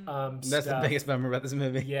 Yeah. That's the stuff. biggest bummer about this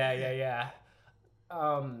movie. Yeah.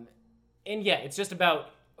 And yeah, it's just about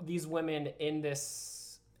these women in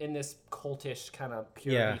this cultish kind of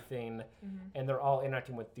purity thing, and they're all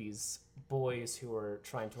interacting with these boys who are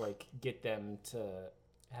trying to like get them to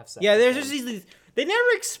have sex. Yeah, with there's them. just these. They never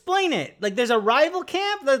explain it. Like, there's a rival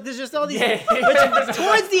camp. Like, there's just all these. Yeah. Which,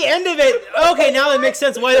 towards the end of it, okay, now it makes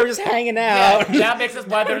sense why they were just hanging out. Yeah, that makes us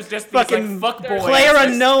why there's just these Fucking like fuck boys. Player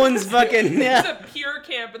unknowns, fucking It's yeah. a pure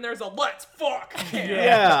camp, and there's a let's fuck camp.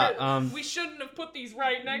 Yeah. We shouldn't have put these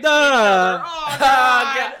right next Duh. to each other. Oh,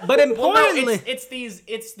 God. But Well, no, importantly, it's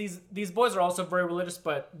these boys are also very religious,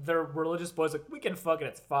 but they're religious boys like we can fuck it,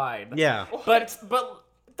 it's fine. yeah. But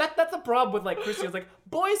That's the problem with like Christians. Like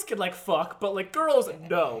boys can like fuck, but like girls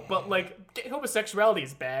no. But like homosexuality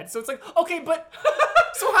is bad. So it's like okay, but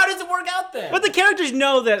so how does it work out then? But the characters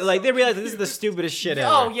know that, like, they realize that this is the stupidest shit ever.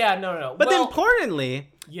 oh yeah, no. But well, importantly,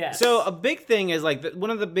 yes. so a big thing is like one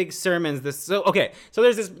of the big sermons. So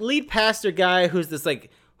there's this lead pastor guy who's this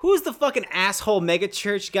like. Who's the fucking asshole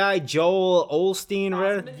megachurch guy? Joel Osteen,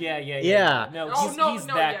 right? Yeah. No, he's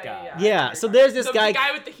that guy. Yeah, so there's this the guy. The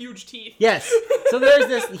guy with the huge teeth. Yes. So there's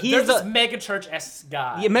this. He's There's this the mega church-esque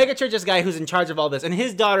guy. yeah, megachurch's guy who's in charge of all this, and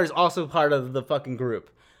his daughter is also part of the fucking group.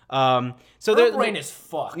 So Her there's brain is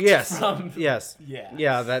fucked. yes, From, yes,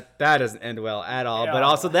 Yeah. That doesn't end well at all. But Yeah.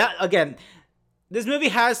 also that again, this movie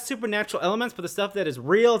has supernatural elements, but the stuff that is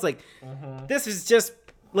real, it's like this is just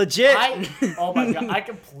legit. Oh my god, I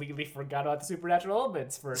completely forgot about the supernatural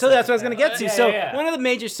elements for a So that's what I was second gonna there. get to. Yeah. One of the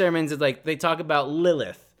major sermons is like they talk about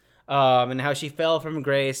Lilith, and how she fell from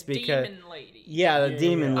grace because Demon lady. yeah, the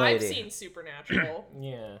demon yeah. lady. I've seen Supernatural.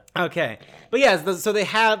 Yeah. Okay, but yeah, so they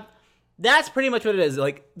have. That's pretty much what it is.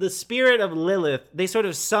 Like the spirit of Lilith, they sort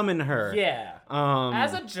of summon her. Yeah.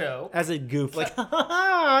 As As a joke. a goof, like,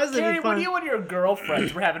 this is Carrie, fun. when you and your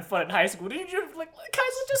girlfriends were having fun in high school, did you like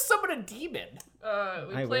guys, let's just summon a demon? We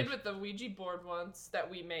I played wish. with the Ouija board once that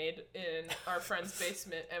we made in our friend's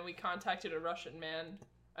basement, and we contacted a Russian man.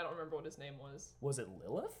 I don't remember what his name was. Was it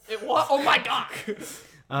Lilith? It was. Oh my god.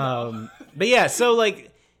 But yeah, so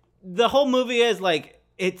like the whole movie is like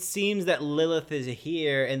it seems that Lilith is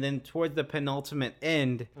here, and then towards the penultimate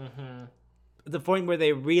end, the point where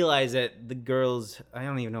they realize that the girls. I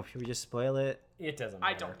don't even know if we just spoil it. It doesn't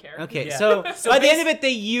matter. I don't care. Okay, Yeah. so, So by the end of it, they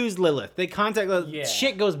use Lilith. They contact Lilith. Yeah.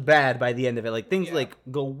 Shit goes bad by the end of it. Like things Yeah. like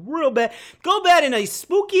go real bad. Go bad in a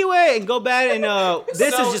spooky way, and go bad in a.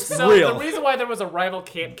 This is just so real. The reason why there was a rival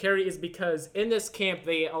camp, Carrie, is because in this camp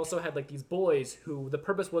they also had like these boys who the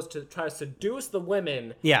purpose was to try to seduce the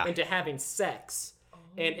women Yeah. into having sex,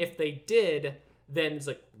 and if they did, then it's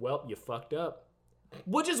like, well, you fucked up.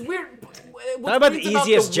 Which is weird. Talk about the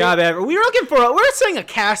easiest job ever. We were looking for. We're saying a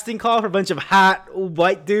casting call for a bunch of hot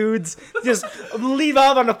white dudes. Just leave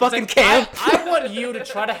off on a fucking camp. I want you to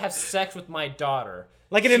try to have sex with my daughter.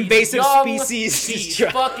 Like an She's invasive young, species. She's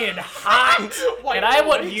Try- fucking hot, White and I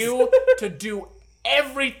want boys. you to do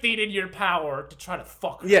everything in your power to try to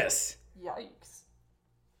fuck her. Yes. Yikes.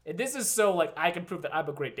 And this is so like I can prove that I'm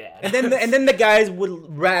a great dad. And then the guys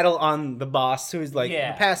would rattle on the boss, who's like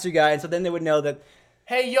Yeah. the pastor guy, and so then they would know that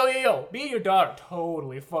Hey, yo, me and your daughter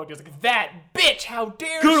totally fucked. It's like, that bitch, how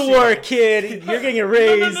dare good she? work, kid. You're getting a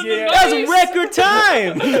raise. no, Yeah. no, That's nice. record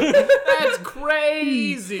time. That's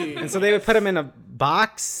crazy. And so they would put him in a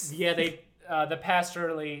box. Yeah, the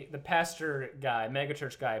pastor guy,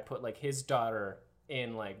 megachurch guy, put like his daughter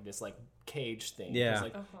in like this like cage thing. Yeah. It's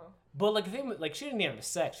like, but like the thing, like she didn't even have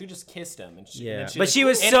sex. She just kissed him, and she, Yeah. and then But she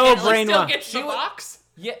was and- so and, like, brainwashed. Still gets the She wa- box.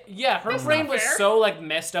 Yeah, her brain not was fair. so like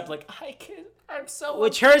messed up. Like I'm so.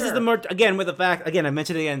 Which hers is unfair. the more again with the fact again I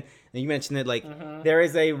mentioned it again and you mentioned it like there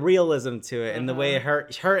is a realism to it and the way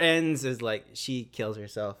her ends is like she kills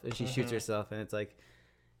herself and she shoots herself and it's like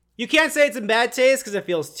you can't say it's in bad taste because it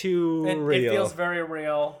feels too It real. feels very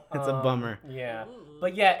real. It's a bummer. Yeah.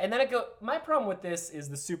 But yeah, and then my problem with this is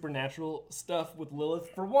the supernatural stuff with Lilith.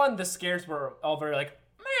 For one, the scares were all very like,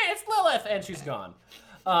 man, it's Lilith, and she's gone.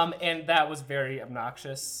 And that was very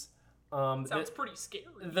obnoxious. Sounds pretty scary.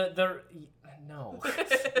 No,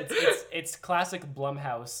 it's classic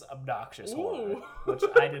Blumhouse obnoxious horror, Ooh. which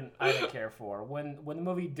I didn't care for. When the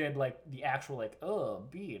movie did like the actual like, oh,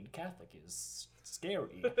 being Catholic is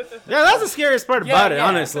scary. Yeah, that's the scariest part about it, yeah.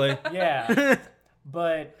 honestly. Yeah,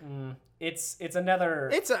 but it's another.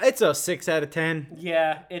 It's a 6 out of 10.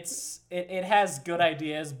 Yeah, it has good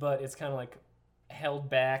ideas, but it's kind of like held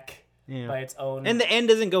back Yeah. by its own. And the end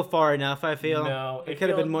doesn't go far enough, I feel. No, it it could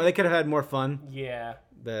have been feel- more. They could have had more fun, yeah,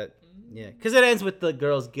 but yeah, because it ends with the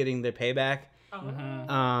girls getting their payback.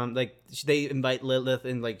 Like they invite Lilith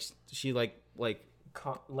and like she like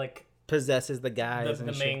like possesses the guys the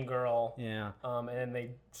and shit. main girl. Yeah. And then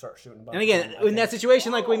they start shooting. And again, in that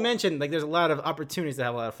situation, like we mentioned, like there's a lot of opportunities to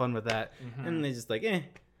have a lot of fun with that, and they just like,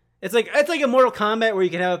 it's like a Mortal Kombat where you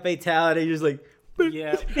can have a fatality. You're just like,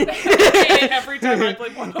 yeah, Every time I play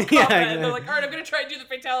Mortal Kombat, Yeah, they're exactly. like, all right, I'm going to try and do the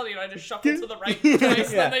fatality, and I just shuffle to the right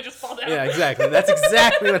twice, Yeah. and they just fall down. yeah, exactly. That's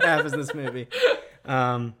exactly what happens in this movie.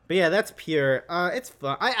 But yeah, that's pure. It's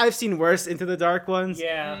fun. I've seen worse Into the Dark ones.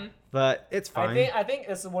 yeah. But it's fine. I think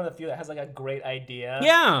this is one of the few that has like a great idea.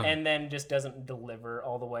 Yeah. And then just doesn't deliver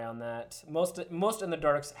all the way on that. Most in the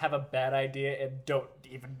Darks have a bad idea and don't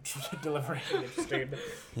even deliver anything interesting.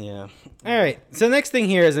 Yeah. All right. So next thing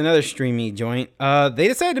here is another streamy joint. They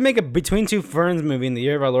decided to make a Between Two Ferns movie in the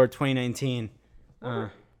year of our Lord 2019.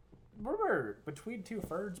 remember Between Two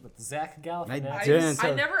Ferns with Zach Galifianakis? I didn't.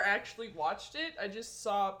 I never actually watched it. I just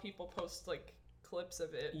saw people post like clips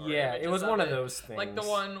of it. Or Yeah, it was images one of of it. those things. Like the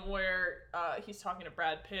one where he's talking to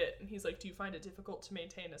Brad Pitt and he's like, "Do you find it difficult to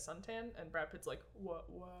maintain a suntan?" And Brad Pitt's like, "What?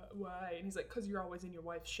 Why?" And he's like, "'Cause you're always in your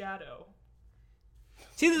wife's shadow."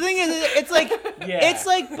 See, the thing is, it's like, Yeah.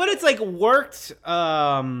 but it's like worked.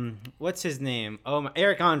 What's his name?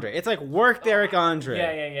 Eric Andre. It's like worked Eric Andre.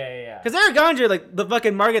 Yeah. Because Eric Andre, like the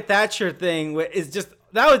fucking Margaret Thatcher thing, is just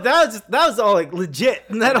that was all like legit.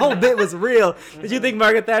 And that whole bit was real. Did you think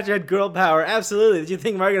Margaret Thatcher had girl power? Absolutely. Did you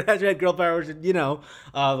think Margaret Thatcher had girl power?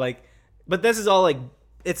 Like, but this is all like,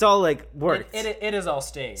 it's all like worked. It is all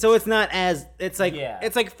staged. So it's not as it's like Yeah.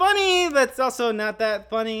 it's like funny, but it's also not that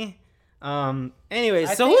funny. Anyways,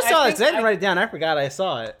 I so think- who saw I it? 'Cause I think didn't write it down. I forgot I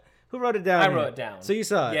saw it. Who wrote it down? I here? wrote it down. So you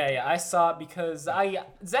saw it. Yeah, I saw it because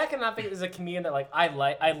Zach Galifianakis is a comedian that like I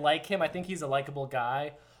like him. I think he's a likable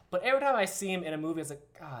guy. But every time I see him in a movie, it's like,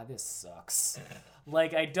 God, this sucks.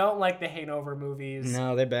 Like I don't like the Hangover movies.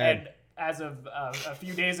 No, they're bad. And as of a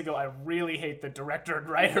few days ago, I really hate the director and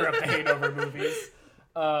writer of the Hangover movies.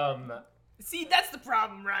 See, that's the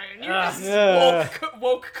problem, Ryan. You're Ah. just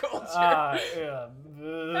woke culture. Yeah.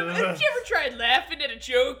 Have you ever tried laughing at a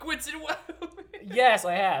joke once in a while? Yes,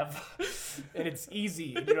 I have, and it's easy.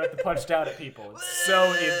 You don't have to punch down at people.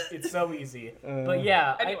 It's so easy. But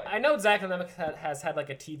yeah, Anyway. I know Zach Galifianakis has had like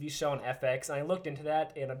a TV show on FX, and I looked into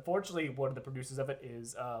that, and unfortunately, one of the producers of it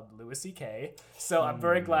is Louis C.K. So I'm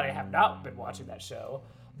very glad I have not been watching that show.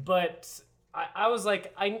 But I was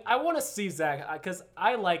like, I want to see Zach because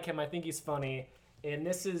I like him. I think he's funny, and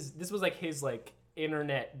this was like his like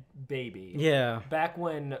internet baby. Yeah. Back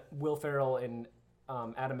when Will Ferrell and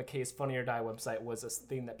Adam McKay's Funny or Die website was a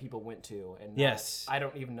thing that people went to, and now Yes. I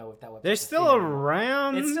don't even know if that website. They're still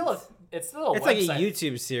around. It's still a It's website. like a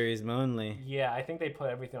YouTube series only. Yeah, I think they put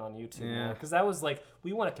everything on YouTube Yeah. now because that was like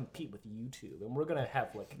we want to compete with YouTube, and we're gonna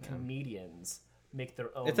have like comedians make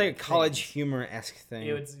their own. It's like a college things. humor-esque thing.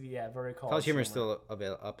 It's very College humor is still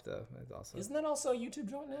up though. It's also. Isn't that also a YouTube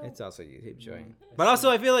joint now? It's also a YouTube joint. But also,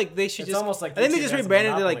 I feel like they should It's just. almost like I think they YouTube just has a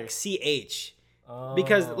rebranded it to monopoly. like CH.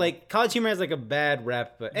 Because like College humor has like a bad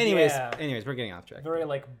rep. But anyways, Yeah. we're getting off track. very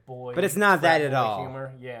like boy. But it's not frat that at boy all.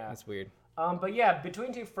 Humor. Yeah. That's weird. But yeah,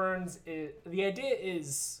 Between Two Ferns, the idea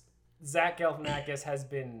is Zach Galifianakis has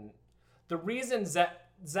been the reason Zach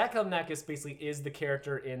Galifianakis basically is the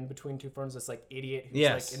character in Between Two Ferns, this like idiot who's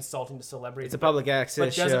Yes. like insulting to celebrities. It's a public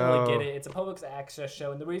access but doesn't show. really get it. It's a public access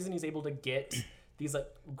show, and the reason he's able to get these like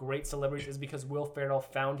great celebrities is because Will Ferrell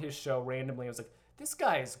found his show randomly. It was like, this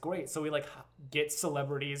guy is great, so he like gets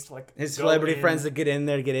celebrities to like His go celebrity in, friends that get in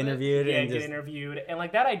there to get interviewed yeah, and get just interviewed, and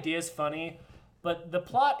like that idea is funny, but the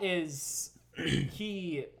plot is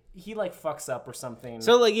he like fucks up or something.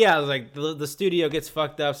 so like yeah, like the studio gets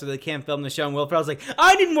fucked up so they can't film the show. And Will Ferrell's like,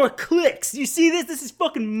 I need more clicks. You see this? This is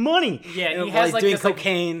fucking money. Yeah, and he while has, he's like, doing this, like-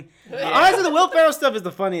 cocaine. Honestly, the Will Ferrell stuff is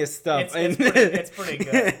the funniest stuff. it's pretty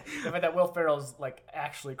good. The fact that Will Ferrell's like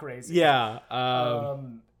actually crazy. Yeah.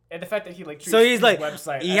 And the fact that he like treats So he's his like,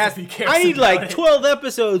 website he as has. if he cares I need about like it. 12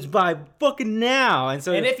 episodes by fucking now, and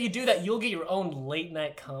so And if you do that, you'll get your own late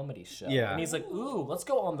night comedy show. Yeah. And he's like, ooh, let's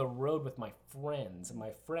go on the road with my friends. And my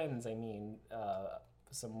friends, I mean,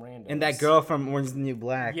 some randoms. and that girl from Orange is the New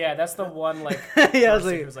Black. Yeah, that's the one like. Yeah, I was person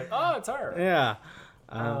like- who was like, oh, it's her. Yeah.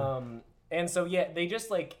 And so yeah, they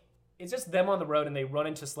just like it's just them on the road, and they run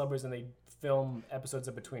into celebrities, and they film episodes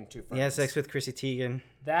of Between Two Ferns. He has sex with Chrissy Teigen.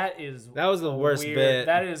 That was the worst weird, bit.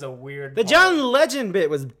 That is a weird. The part. John Legend bit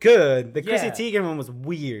was good. The Chrissy Yeah. Teigen one was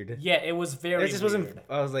weird. Yeah, it was very. It just weird. wasn't.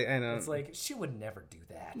 I was like, I know. It's like she would never do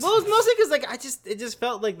that. Well, it was mostly because like it just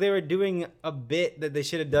felt like they were doing a bit that they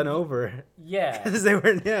should have done over. Yeah. Because they were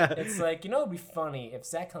It's like, you know, it'd be funny if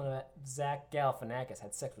Zach Galifianakis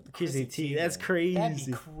had sex with Chrissy Chrissy Teigen. That's Teigen. That'd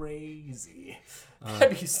be crazy. crazy.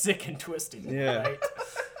 That'd be sick and twisted. Yeah. Right?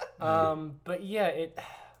 But yeah,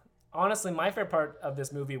 honestly, my favorite part of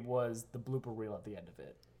this movie was the blooper reel at the end of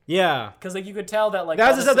it. Yeah. Because like you could tell that like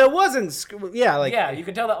That all was the the stuff that wasn't. Yeah, like yeah, you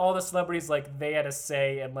could tell that all the celebrities like they had a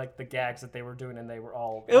say in like the gags that they were doing, and they were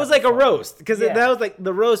all. it was like a having fun. roast because Yeah. that was like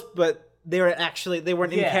the roast, but they weren't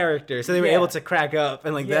in Yeah. character, so they were Yeah. able to crack up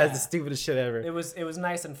and like Yeah. that's the stupidest shit ever. It was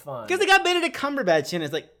nice and fun. Because they got Benedict Cumberbatch in.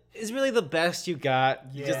 It's like, is really the best you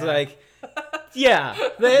got? Just Yeah. like, yeah.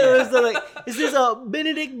 It was the, like, is this a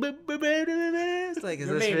Benedict? It's like, is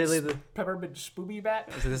Your this name's really the? Peppermint Spooby Bat?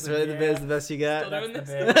 Is this really the best you got? Still doing That's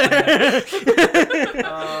this? the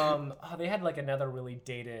bit. They had like another really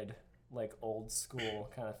dated, like old school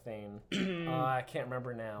kind of thing. I can't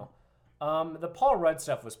remember now. The Paul Rudd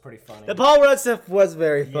stuff was pretty funny. The Paul Rudd stuff was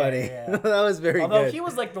very funny. Yeah. That was very Although good. he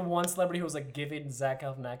was like the one celebrity who was like giving Zach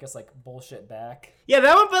Galifianakis like bullshit back. Yeah,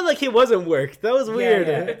 that one felt like he wasn't worked. That was weird.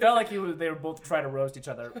 Yeah. It felt like they were both trying to roast each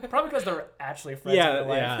other. Probably because they're actually friends in real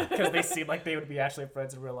life. Because they seemed like they would be actually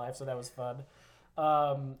friends in real life, so that was fun.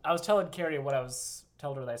 I was telling Carrie when I was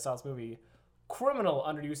telling her that I saw this movie, criminal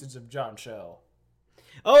underusage of John Cho.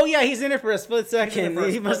 Oh yeah, he's in it for a split second. for a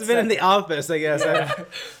He split must have been in the office, I guess.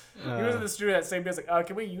 He was in the studio that same day. I was like,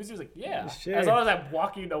 can we use you? He was like, yeah. Sure. As long as I'm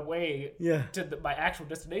walking away to my actual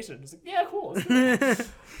destination. I was like, yeah, cool.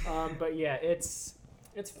 But yeah, it's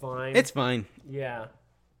fine. It's fine. Yeah.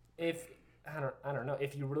 If I don't know.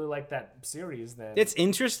 If you really like that series, then It's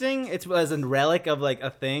interesting. It's as a relic of like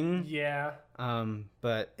a thing. yeah.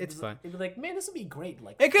 But it's fine. It'd be like, man, this would be great.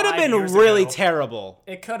 Like It could have 5 been years really ago. terrible.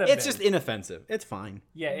 It could have been. It's just inoffensive. It's fine.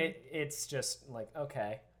 Yeah. It's just like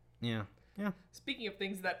okay. Yeah. Yeah. Speaking of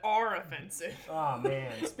things that are offensive. Oh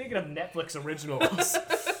man. Speaking of Netflix originals,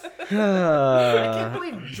 I can't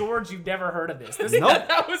believe George, you've never heard of this. Nope.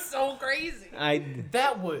 That was so crazy.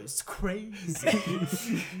 That was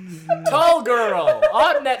crazy. Tall Girl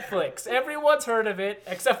on Netflix. Everyone's heard of it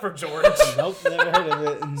except for George. Nope, never heard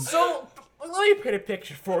of it. So, let me paint a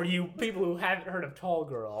picture for you people who haven't heard of Tall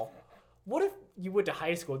Girl. What if you went to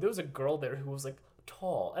high school, there was a girl there who was like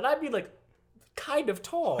tall, and I'd be like kind of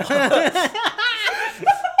tall.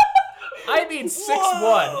 I mean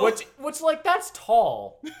 6'1", which like that's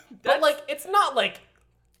tall. But like it's not like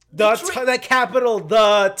The capital,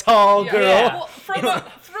 the tall girl. Yeah. Well, from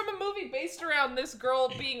a movie based around this girl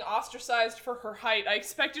being ostracized for her height, I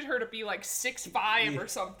expected her to be like 6'5" or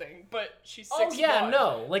something, but she's 6'1". Oh yeah,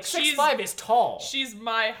 no. Like 6'5" is tall. She's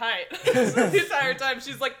my height. So the entire time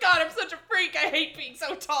she's like, God, I'm such a freak. I hate being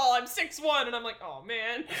so tall. I'm 6'1", and I'm like, oh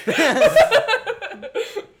man.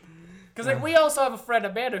 Because like we also have a friend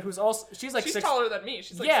Amanda who's also she's She's taller than me.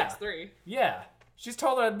 She's like 6'3". Yeah, she's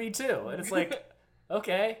taller than me too, and it's like,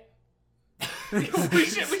 okay. we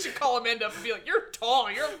should call Amanda up and be like, you're tall.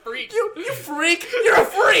 You're a freak. You freak! You're a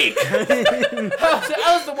freak!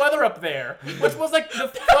 How's the weather up there? Which was like the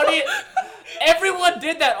funniest. Everyone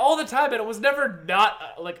did that all the time, and it was never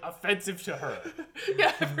not like offensive to her.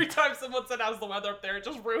 Yeah, every time someone said how's the weather up there, it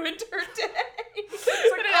just ruined her day. It's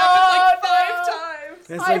And like, it happened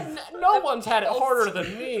no. like 5 times. No one's had it harder than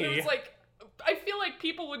It me. was like, I feel like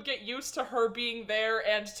people would get used to her being there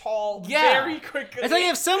and tall Yeah. very quickly. It's like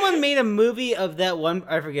if someone made a movie of that one,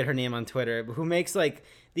 I forget her name on Twitter, who makes like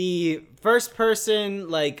the first person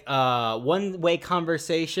like one-way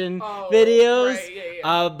conversation videos, right,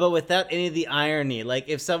 yeah. but without any of the irony. Like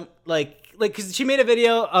if some like because she made a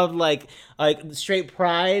video of like straight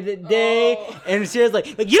Pride Day, and she was like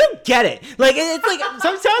you don't get it. Like it's like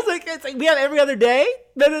sometimes like it's like we have every other day.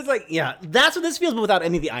 Then it's like yeah, that's what this feels, but without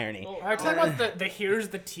any of the irony. Are you talking about the here's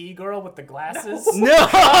the tea girl with the glasses? No.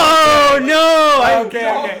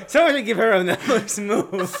 Okay. Someone should give her a Netflix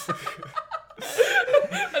move.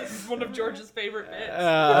 That's one of George's favorite bits.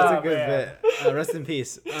 That's a Oh, good man. bit. Rest in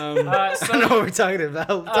peace. I don't So know what we're talking about.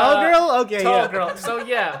 Tall girl? Okay, Tall yeah. Girl. So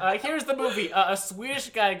yeah, here's the movie. A Swedish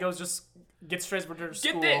guy gets transferred to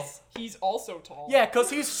school. Get this, he's also tall. Yeah, cause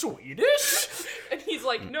he's Swedish. And he's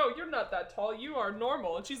like, no, you're not that tall. You are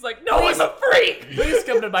normal. And she's like, no, I'm a freak. Please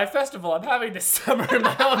come to my festival I'm having this summer in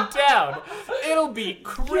my hometown. It'll be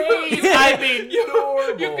crazy. I mean,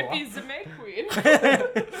 normal. You could be the May Queen.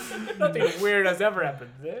 Nothing weird has ever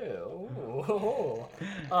happened there.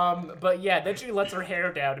 But yeah, then she lets her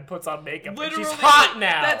hair down and puts on makeup. Literally, and she's hot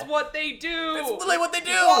now. That's what they do. That's literally what they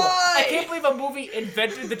do. Why? I can't believe a movie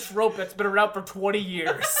invented the trope that's been around for 20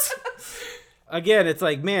 years. Again, it's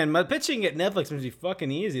like, man, my pitching at Netflix must be fucking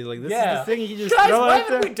easy. Like, this is the thing you just Guys, throw why out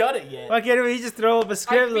haven't we there. done it yet? Why can't we just throw up a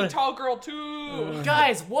script? I'd be like- tall girl too.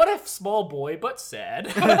 Guys, what if small boy but sad?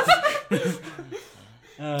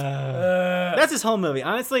 That's his whole movie.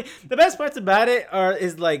 Honestly, the best parts about it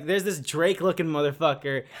is like there's this Drake-looking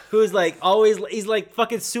motherfucker who's like always he's like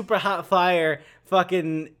fucking super hot fire,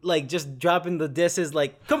 fucking like just dropping the disses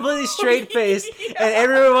like completely straight faced, and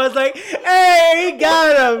everyone was like, "Hey, he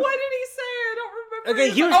got him." What did he say? I don't remember. Okay,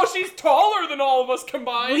 He's he like, was- oh, she's taller than all of us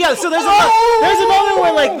combined. Yeah, so there's a moment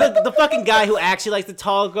where like the fucking guy who actually likes the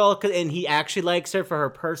tall girl, and he actually likes her for her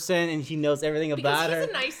person, and he knows everything about he's her.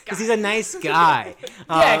 a nice guy. Because he's a nice guy.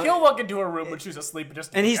 Yeah, he'll walk into her room when she's asleep and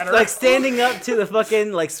just And he's look at her. like standing up to the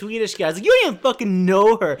fucking like Swedish guy. He's like, you don't even fucking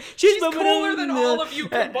know her. She's cooler than all of you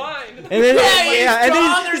combined. And then and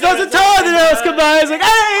then he's also taller than us combined. He's like,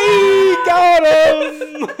 hey, got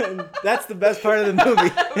him. And that's the best part of the movie.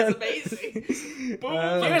 That was amazing.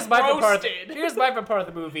 Boom. Here's my favorite part. Roasted. Here's my favorite part of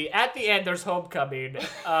the movie. At the end, there's homecoming,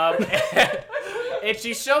 and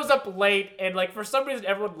she shows up late, and like for some reason,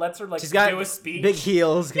 everyone lets her like She's got do a speech. big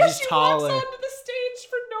heels Yeah, because she's she taller. walks onto the stage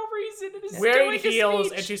for no reason and is Wearing doing heels, a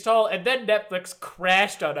speech. and she's tall, and then Netflix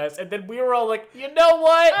crashed on us, and then we were all like, you know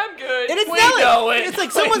what? I'm good. And it's We not know like, it. it's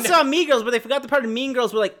like We someone know- saw Mean Girls, but they forgot the part of Mean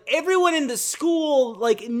Girls where like everyone in the school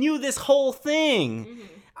like knew this whole thing. Mm-hmm.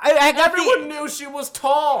 I got Everyone knew she was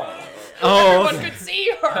tall. Oh, Everyone could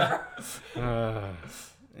see her.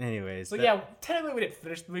 anyways. So that- yeah, technically we didn't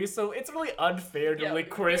finish the movie, so it's really unfair to really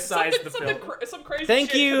criticize the film. Some crazy Thank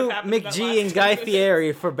shit you, could've happened in that McG last and Guy 10 minutes.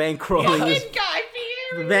 Fieri, for bankrolling this, And Guy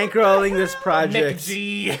Fieri. bankrolling this project.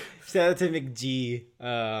 McG. Shout out to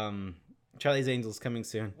McG. Charlie's Angels coming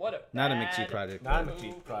soon. What a Not a bad McG project. Not a movie.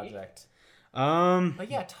 McG project. Um, But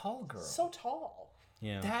yeah, tall girl. So tall.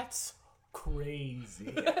 yeah. That's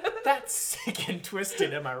crazy. That's sick and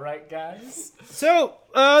twisted, am I right, guys? So,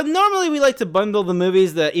 normally we like to bundle the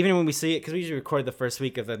movies that even when we see it, because we usually record the first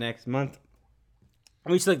week of the next month.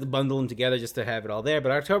 We just like to bundle them together just to have it all there.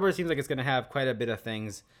 But October seems like it's going to have quite a bit of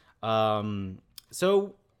things.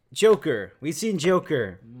 So, Joker. We've seen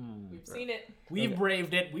Joker. We've seen it. We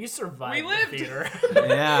braved it. We survived We lived. the theater.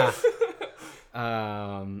 Yeah.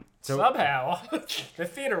 So Somehow, the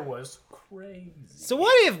theater was crazy. So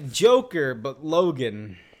what if Joker, but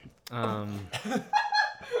Logan?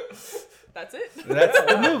 That's it. That's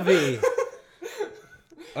the movie.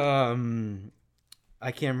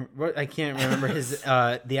 I can't remember his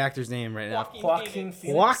the actor's name right now. Joaquin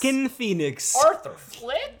Phoenix. Joaquin Phoenix. Arthur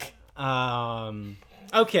Flick?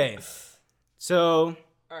 Okay. So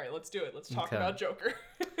All right, let's do it. Let's talk Okay. about Joker.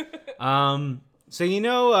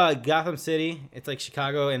 so Gotham City, it's like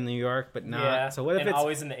Chicago and New York, but not. Yeah. So what if and it's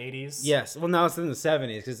always in the 80s? Yes. Well, now it's in the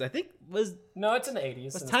 70s because I think was No, it's in the 80s. in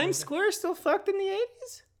this Times movie. Square still fucked in the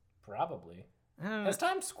 80s? Probably. I don't know. Has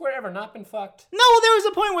Times Square ever not been fucked? No, there was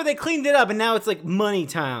a point where they cleaned it up, and now it's like Money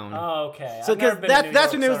Town. Oh, okay. So I've never because been to New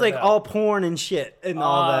that's York, when it was so I like don't know. all porn and shit and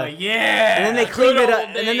all that. Yeah. And then they cleaned Good it up.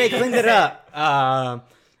 old And then they days. cleaned it up.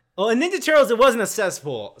 Well, in Ninja Turtles, it wasn't a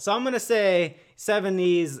cesspool, so I'm gonna say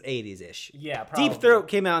 70s, 80s ish. Yeah, probably. Deep Throat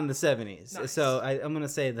came out in the 70s, Nice. so I'm gonna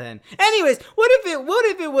say then. Anyways, what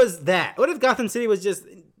if it was that? What if Gotham City was just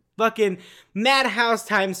fucking Madhouse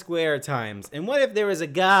Times Square times? And what if there was a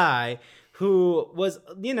guy who was,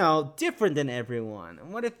 different than everyone?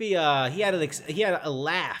 And what if he had a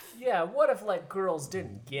laugh? Yeah, what if like girls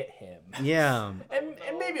didn't get him? Yeah. And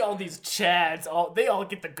maybe all these Chads, they all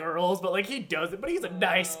get the girls, but like he doesn't. But he's a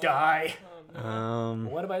nice guy.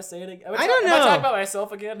 What am I saying? I don't Am I know. talking about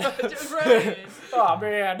myself again? Right. Oh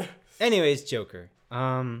man. Anyways, Joker.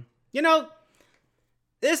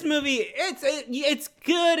 This movie, it's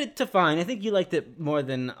good to fine. I think you liked it more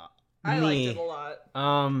than me. I liked it a lot.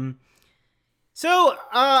 So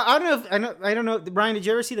I don't know. Brian, did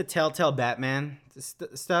you ever see the Telltale Batman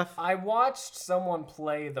stuff? I watched someone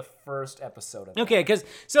play the first episode of it. Okay, because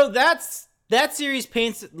that series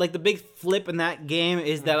paints like the big flip in that game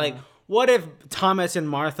is that like, what if Thomas and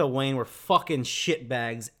Martha Wayne were fucking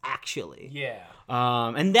shitbags actually? Yeah.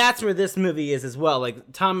 And that's where this movie is as well.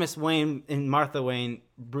 Like Thomas Wayne and Martha Wayne,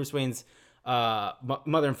 Bruce Wayne's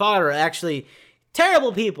mother and father, are actually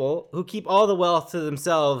terrible people who keep all the wealth to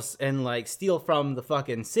themselves and like steal from the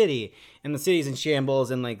fucking city. And the city's in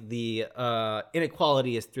shambles, and like the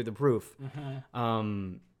inequality is through the roof.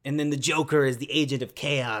 And then the Joker is the agent of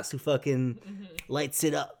chaos who fucking lights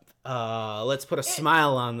it up. Let's put a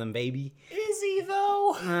smile on them, baby. Is he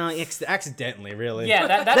though? Accidentally, really.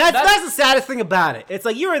 Yeah, that's the saddest thing about it. It's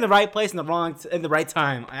like you were in the right place in the right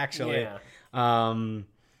time, actually. Yeah.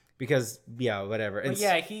 Because whatever. But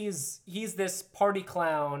yeah, he's this party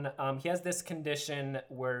clown. He has this condition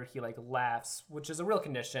where he like laughs, which is a real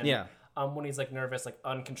condition. Yeah. When he's like nervous, like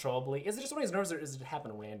uncontrollably. Is it just when he's nervous, or does it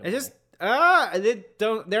happen randomly? It's just they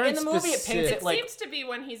don't. They're In the movie, it paints It it like seems to be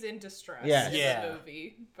when he's in distress Yes. in Yeah. the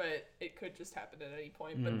movie, but it could just happen at any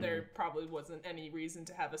point. But there probably wasn't any reason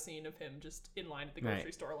to have a scene of him just in line at the grocery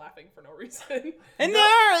Right. store laughing for no reason. and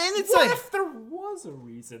it's What like if there was a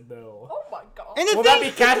reason though? Oh my god. and the Will thing,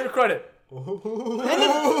 that be Catherine credit? and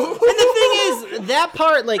the thing is that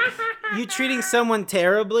part, like you treating someone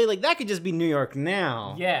terribly, like that could just be New York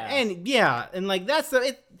now. Yeah. And like that's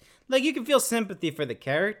like you can feel sympathy for the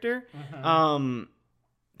character.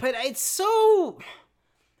 But it's so,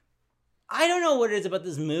 I don't know what it is about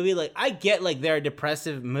this movie. Like I get like there are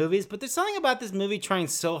depressive movies, but there's something about this movie trying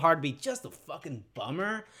so hard to be just a fucking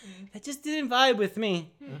bummer that just didn't vibe with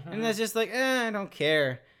me. And that's just like, I don't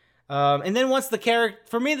care. And then once the character,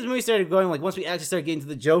 for me, this movie started going like once we actually started getting to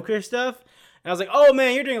the Joker stuff, and I was like, oh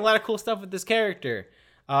man, you're doing a lot of cool stuff with this character.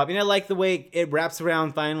 And I like the way it wraps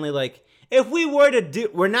around finally. Like, if we were to do,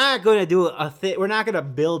 we're not going to do we're not going to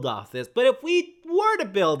build off this. But if we were to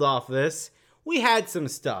build off this, we had some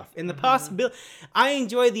stuff. And the possibility, I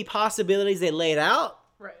enjoy the possibilities they laid out.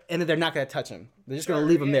 Right. And that they're not going to touch them. They're just going to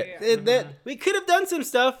leave them there. We could have done some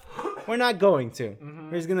stuff. We're not going to.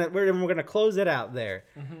 We're going to close it out there.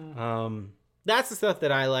 That's the stuff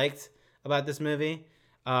that I liked about this movie.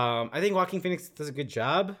 I think Joaquin Phoenix does a good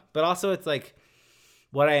job, but also it's like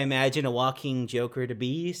what I imagine a walking Joker to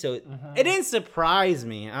be. So it didn't surprise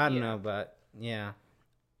me. I don't know, but yeah.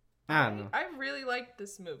 I don't know. I really liked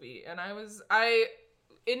this movie, and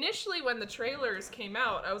initially when the trailers came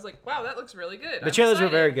out, I was like, wow, that looks really good. The trailers were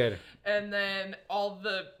very good. And then all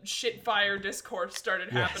the shit fire discourse started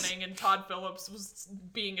happening, and Todd Phillips was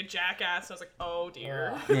being a jackass. I was like, oh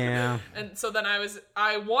dear. Yeah. And so then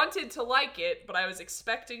I wanted to like it, but I was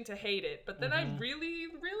expecting to hate it. But then I really,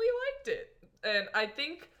 really liked it. And I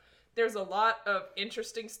think there's a lot of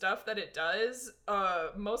interesting stuff that it does.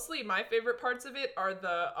 Mostly my favorite parts of it are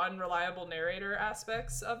the unreliable narrator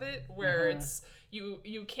aspects of it, where it's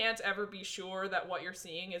you can't ever be sure that what you're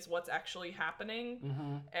seeing is what's actually happening,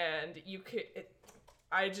 and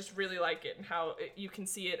I just really like it and how you can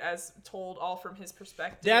see it as told all from his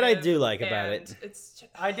perspective. That I do like about it.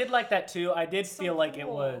 I did like that too. I did feel like cool. it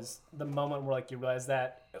was the moment where like you realize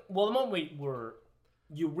that. Well, the moment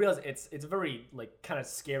you realize it's a very like kind of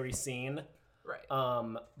scary scene.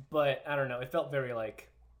 Right. But I don't know. It felt very like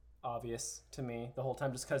obvious to me the whole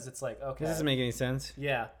time, just because it's like, okay, This doesn't make any sense.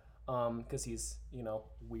 yeah. Because he's,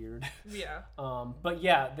 weird. Yeah. But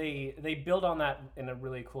yeah, they build on that in a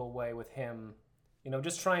really cool way with him,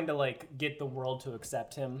 just trying to like get the world to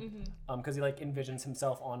accept him. Because he like envisions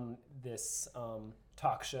himself on this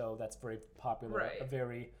talk show that's very popular, Right. a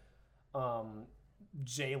very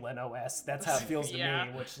Jay Leno-esque. That's how it feels to Yeah.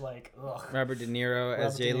 me. Which like, ugh. Robert De Niro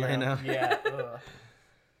as Robert Jay De Niro. Leno. Yeah. Ugh.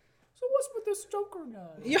 So what's with this Joker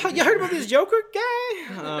guy? You heard about this Joker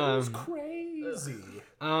guy? It was crazy.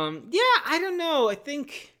 Yeah, I don't know. I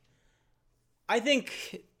think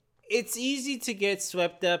it's easy to get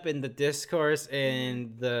swept up in the discourse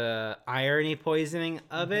and the irony poisoning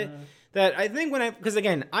of it. That I think because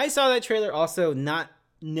again, I saw that trailer also not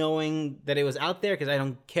knowing that it was out there because I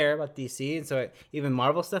don't care about DC, and so even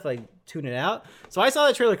Marvel stuff, I tune it out. So I saw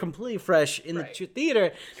that trailer completely fresh in the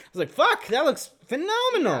theater. I was like, "Fuck, that looks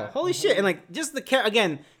phenomenal! Yeah. Holy shit!" And like just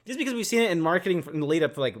again, just because we've seen it in marketing in the lead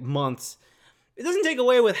up for like months, it doesn't take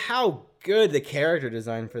away with how good the character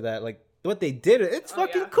design for that, like what they did. It's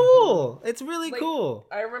fucking cool. It's really cool.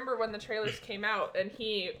 I remember when the trailers came out and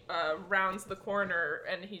he rounds the corner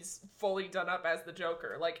and he's fully done up as the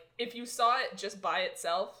Joker. Like, if you saw it just by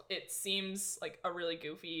itself, it seems like a really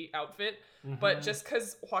goofy outfit. But just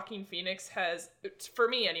because Joaquin Phoenix has, for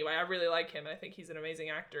me anyway, I really like him and I think he's an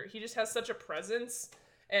amazing actor. He just has such a presence,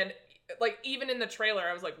 and like even in the trailer,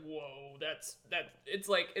 I was like, whoa, it's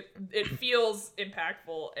like it feels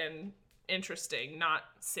impactful and interesting, not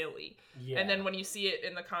silly. Yeah. And then when you see it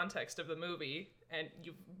in the context of the movie and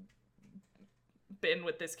you've been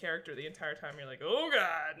with this character the entire time, you're like, oh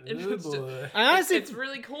god. And Ooh, it's just- boy. Honestly, it's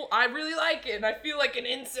really cool. I really like it, and I feel like an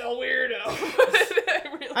incel weirdo.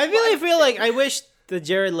 I feel like I wish I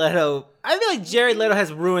feel like Jared Leto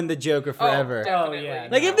has ruined the Joker forever. Definitely. yeah.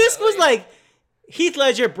 Like if this was like Heath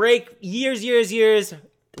Ledger break years,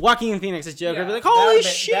 Joaquin Phoenix as Joker, Yeah. I'd be like, That holy would've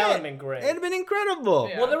been- shit, that would've been great. It'd have been incredible.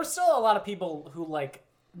 Yeah. Well, there were still a lot of people who like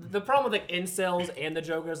the problem with like incels and the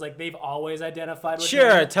Jokers, like they've always identified with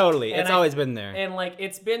Sure, him. totally. And It's always been there. And like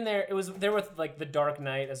it's been there. It was there with like the Dark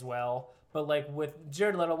Knight as well. But like with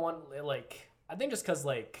Jared Leto one, like I think just because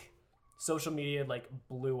like social media like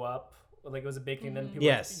blew up, like it was a big thing. Then people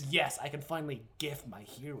were like, yes, I can finally gift my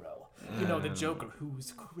hero. The Joker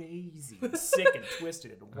who's crazy, sick and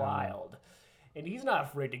twisted and wild. And he's not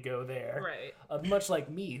afraid to go there. Right. Much like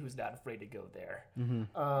me, who's not afraid to go there.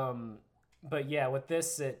 But yeah, with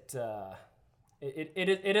this, it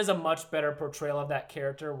is a much better portrayal of that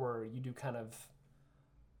character, where you do kind of,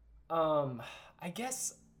 I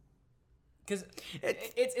guess, because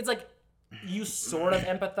it's like you sort of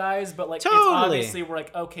empathize, but like Totally. it's obviously we're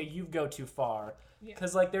like, okay, you go too far,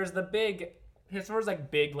 because like there's the big, his first like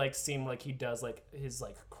big like scene like he does like his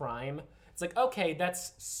like crime. It's like, okay,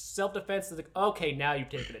 that's self-defense. It's like, okay, now you've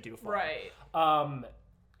taken it too far. Right.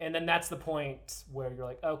 And then that's the point where you're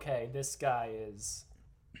like, okay, this guy has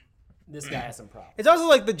some problems. It's also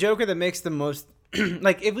like the Joker that makes the most,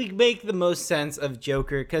 like if we make the most sense of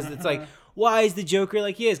Joker, because it's like, why is the Joker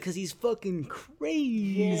like he is? Because he's fucking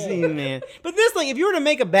crazy, man. But this, like, if you were to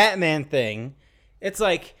make a Batman thing, it's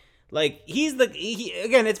like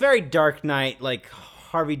again, it's very Dark Knight, like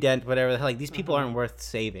Harvey Dent, whatever the hell. Like, these people aren't worth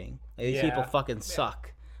saving. Like, these Yeah. people fucking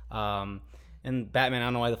suck. And Batman, I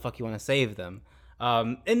don't know why the fuck you want to save them.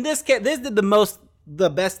 In this case, this did the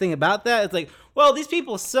best thing about that. It's like, well, these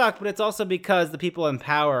people suck, but it's also because the people in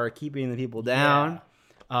power are keeping the people down.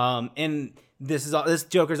 And this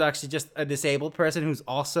Joker's actually just a disabled person who's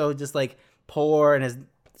also just like poor and has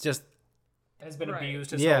been Right.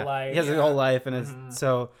 abused his whole life. he has his whole life, and it's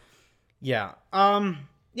so, yeah.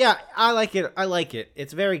 Yeah, I like it.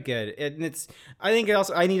 It's very good. I think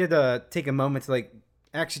I needed to take a moment to like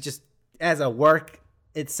actually just as a work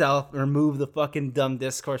itself remove the fucking dumb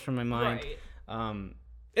discourse from my mind. Right.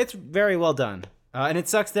 It's very well done, and it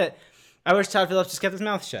sucks that I wish Todd Phillips just kept his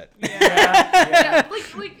mouth shut. Yeah,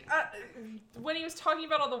 when he was talking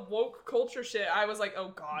about all the woke culture shit, I was like, oh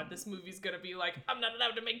god, this movie's gonna be like, I'm not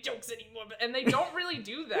allowed to make jokes anymore. And they don't really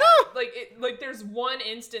do that. Like there's one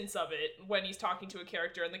instance of it when he's talking to a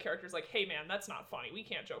character and the character's like, hey man, that's not funny. We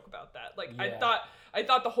can't joke about that. Like Yeah. I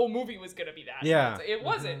thought the whole movie was gonna be that. Yeah. It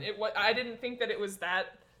wasn't. I didn't think that it was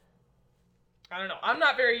that. I don't know. I'm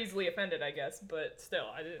not very easily offended, I guess, but still,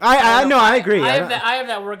 I didn't. I agree. I have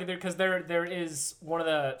that working there because there is one of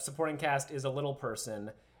the supporting cast is a little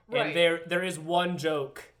person, Right. and there is one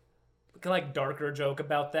joke, like darker joke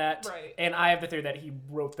about that, Right. And I have the theory that he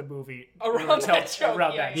wrote the movie Around that joke,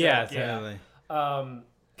 around yeah, that Yeah, joke, totally.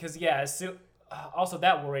 Because also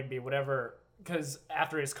that worried me. Whatever. Because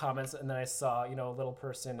after his comments, and then I saw, a little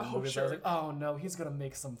person in movies, I was sure. like, oh no, he's gonna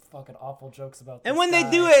make some fucking awful jokes about this And when they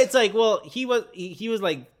guy. do it, it's like, well, he was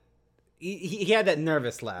like, he had that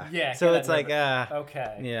nervous laugh. Yeah, So he had it's that like,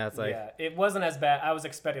 okay. Yeah, it's like, Yeah, it wasn't as bad. I was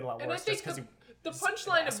expecting a lot And I worse think just because the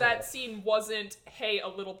punchline of that scene wasn't, hey, a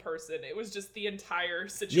little person. It was just the entire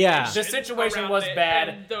situation. Yeah. The situation around was it bad.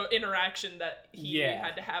 And the interaction that he Yeah.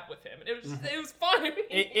 had to have with him. And it was fun.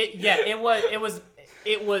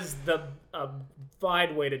 It was the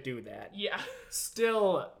fine way to do that. Yeah,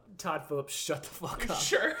 Still, Todd Phillips, shut the fuck up.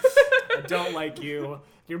 sure. I don't like you.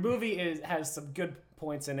 Your movie has some good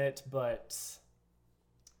points in it, but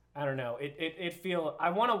I don't know. I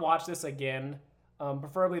want to watch this again.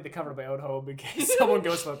 Preferably the cover by Old in case someone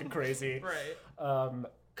goes fucking crazy. Right.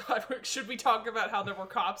 God, should we talk about how there were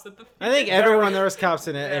cops at the I think there was cops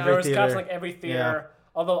in it. There Every was theater. cops like every theater.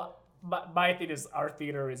 Although my thing is our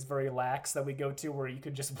theater is very lax that we go to where you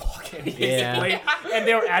could just walk in basically. And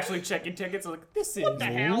they were actually checking tickets. I was like, this is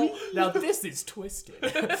hell? Now this is twisted.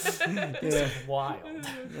 This is wild.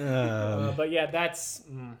 But yeah, that's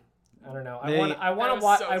I don't know. I want to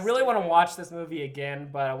watch. so I really want to stupid. watch this movie again,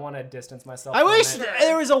 but I want to distance myself. I from wish it.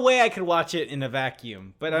 there was a way I could watch it in a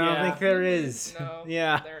vacuum, but I don't Yeah. think there is. No,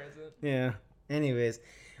 Yeah. there isn't. Yeah. Anyways,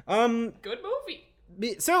 Good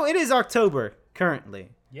movie. so it is October currently.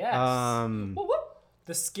 Yes. Whoop, whoop.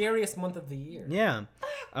 The scariest month of the year. Yeah.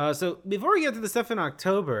 So before we get to the stuff in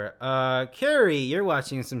October, Carrie, you're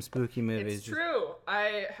watching some spooky movies. It's true.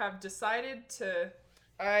 I have decided to.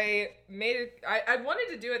 I wanted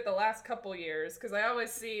to do it the last couple years because I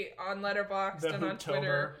always see on Letterboxd The and on Hooptober.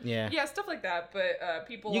 Twitter. Yeah. Stuff like that. But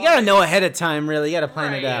people. You gotta always- know ahead of time, really. You gotta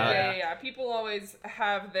plan Right, it out. yeah. People always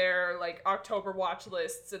have their like October watch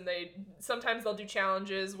lists, and sometimes they'll do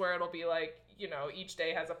challenges where it'll be like, each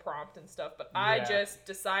day has a prompt and stuff. But I Yeah. just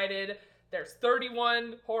decided there's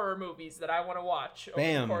 31 horror movies that I want to watch over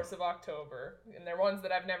Bam. the course of October, and they're ones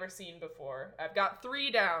that I've never seen before. I've got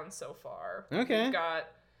 3 down so far. Okay.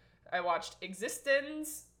 I watched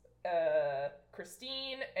Existence,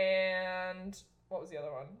 Christine, and what was the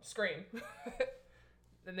other one? Scream.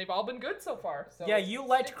 And they've all been good so far. So Yeah, you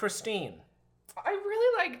liked Christine. I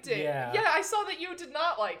really liked it. Yeah. I saw that you did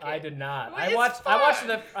not like it. I did not. Well, I it's watched fun.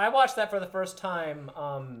 that for the first time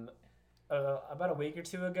about a week or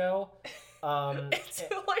two ago. It's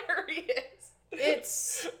hilarious.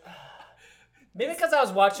 It's maybe because I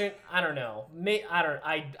was watching. I don't know.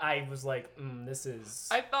 I was like, this is.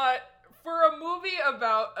 I thought for a movie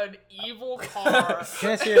about an evil car.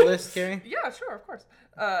 Can I see your list, Carrie? Yeah, sure, of course.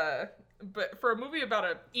 But for a movie about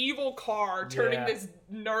an evil car turning Yeah. this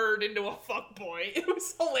nerd into a fuckboy, it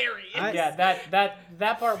was hilarious. Yeah,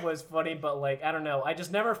 that part was funny, but like I don't know. I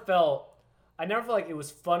never felt like it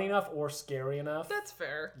was funny enough or scary enough. That's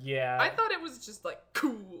fair. Yeah. I thought it was just like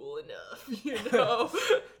cool enough,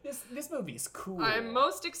 This movie's cool. I'm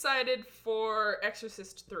most excited for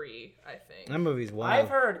Exorcist 3, I think. That movie's wild.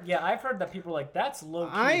 I've heard that people are like, that's low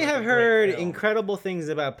key. I like, a have great heard film. incredible things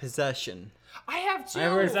about Possession. I have too. I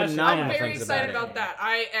heard phenomenal I'm very things excited about about that.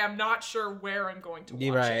 I am not sure where I'm going to watch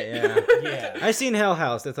You're right, it. yeah. Yeah. I've seen Hell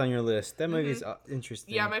House. That's on your list. That movie's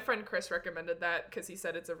interesting. Yeah, my friend Chris recommended that because he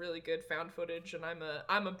said it's a really good found footage, and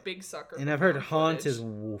I'm a big sucker. And for I've heard found Haunt footage.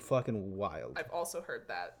 is fucking wild. I've also heard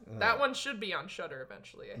that. That one should be on Shudder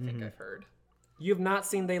eventually. I Mm-hmm. think I've heard. You've not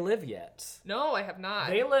seen They Live yet. No, I have not.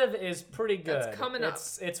 They Live is pretty good. That's coming up.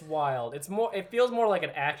 It's wild. It's more. It feels more like an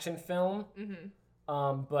action film.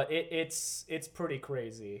 But it's pretty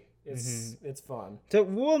crazy. It's fun. So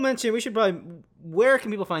we'll mention. We should probably. Where can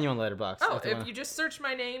people find you on Letterboxd? Oh, if you just search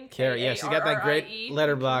my name, Carrie, yeah, she's got that great Karrie,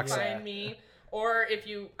 letterbox. you can find me. Or if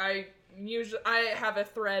I have a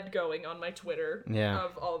thread going on my Twitter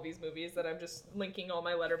of all of these movies that I'm just linking all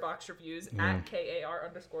my letterbox reviews at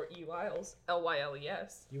KAR_E_Lyles,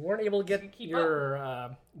 LYLES. You weren't able to get keep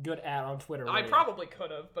your good ad on Twitter. I were you? probably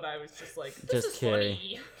could have, but I was just like, this Just is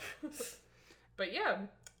Carrie. funny. But yeah.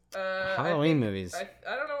 Halloween movies. I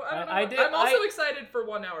don't know. I I'm also excited for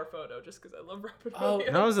 1 Hour Photo just because I love Robert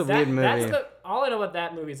Williams. That was a weird movie. All I know about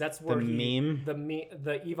that movie is that's where meme? the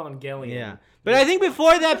Evangelion. Yeah, but I think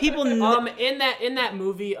before that, people. In that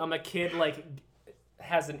movie, a kid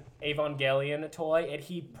has an Evangelion toy, and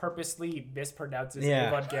he purposely mispronounces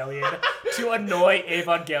Evangelion to annoy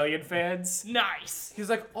Evangelion fans. Nice. He's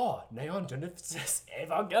like, "Oh, Neon Genesis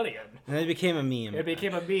Evangelion." And it became a meme. It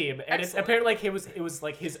became a meme, and it's apparently it was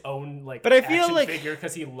like his own But I feel action like- figure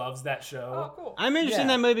because he loves that show. Oh, cool. I'm interested in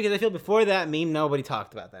Yeah. that movie because I feel before that meme, nobody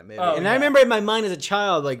talked about that movie. Oh, and yeah. I remember in my mind as a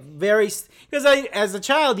child, because as a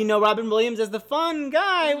child, Robin Williams as the fun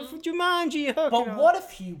guy with Jumanji. But what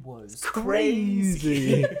if he was crazy?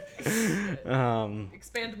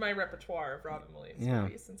 Expand my repertoire of Robin Williams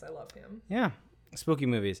movies since I love him. Yeah, spooky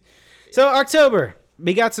movies. So October,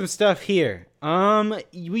 we got some stuff here.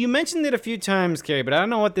 You mentioned it a few times, Carrie, but I don't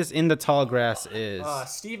know what this In the Tall Grass is.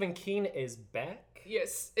 Stephen King is back.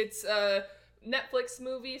 Yes, it's a Netflix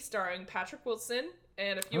movie starring Patrick Wilson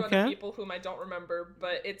and a few other people whom I don't remember,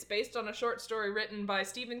 but it's based on a short story written by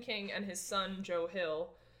Stephen King and his son Joe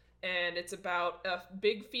Hill, and it's about a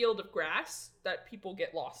big field of grass that people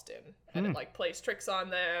get lost in, and it plays tricks on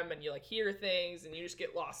them, and you hear things, and you just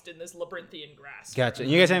get lost in this labyrinthian grass. Gotcha.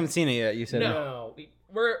 You guys haven't seen it yet. You said No. We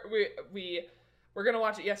were gonna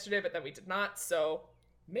watch it yesterday, but then we did not. So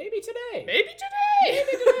Maybe today.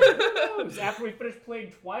 Who knows? After we finish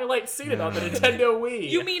playing Twilight Season on the Nintendo Wii.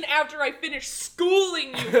 You mean after I finish schooling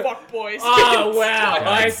you fuckboys? Oh, wow.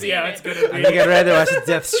 I see how it's going to I be. think I'd rather watch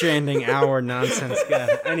Death Stranding hour nonsense.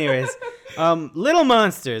 God. Anyways, Little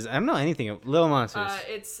Monsters. I don't know anything of Little Monsters.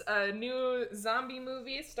 It's a new zombie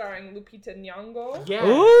movie starring Lupita Nyong'o. Yeah.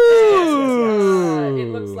 Ooh. It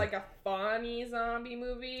looks like a funny zombie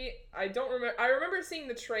movie. I remember seeing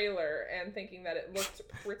the trailer and thinking that it looked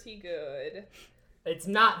pretty good. It's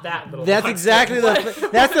not that little. That's monster. exactly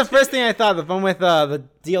that's the first thing I thought. The one with the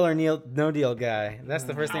Deal or No Deal guy. That's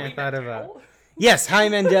the first thing I thought of. Yes, Howie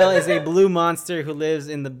Mandel is a blue monster who lives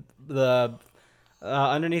in the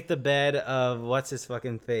underneath the bed of what's his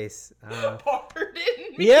fucking face. Pardon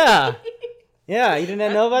me. Yeah, you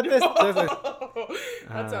didn't know about this?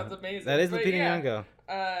 That sounds amazing. That is But Lupita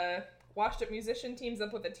Nyong'o. Washed-up musician teams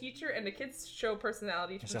up with a teacher and a kids show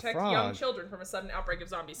personality to There's a protect frog. young children from a sudden outbreak of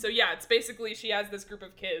zombies. So yeah, it's basically she has this group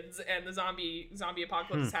of kids and the zombie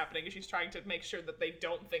apocalypse is happening, and she's trying to make sure that they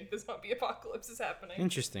don't think the zombie apocalypse is happening.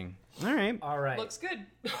 Interesting. All right. All right. Looks good.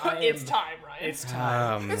 I It's am- time, Ryan. It's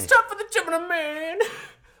time. Um, It's time for the Gemini Man.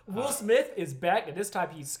 Will Smith is back, and this time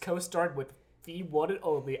he's co-starred with the one and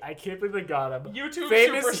only. I can't believe they got him. YouTube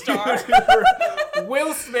Famous superstar. YouTuber,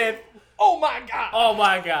 Will Smith. Oh my god. Oh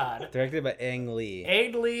my God. Directed by Ang Lee.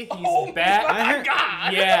 Ang Lee, he's Oh back. my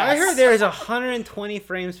god. Yeah. I heard there is 120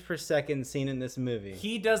 frames per second seen in this movie.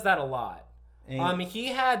 He does that a lot. Ang- He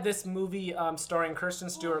had this movie starring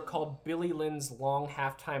Kristen Stewart called Billy Lynn's Long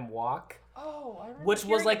Halftime Walk, Oh, I remember which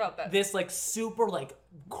was hearing about that. this super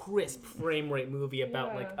crisp frame rate movie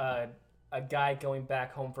about a guy going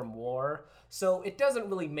back home from war. So it doesn't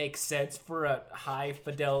really make sense for a high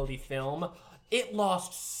fidelity film. It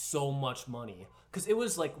lost so much money because it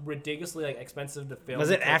was ridiculously expensive to film. Was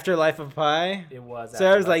it Afterlife of Pi? It was. So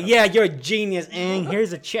I was Afterlife like, of yeah, you're a genius, Ang.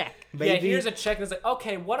 Here's a check, baby. Yeah, here's a check. And it's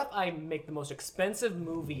okay, what if I make the most expensive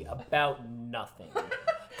movie about nothing?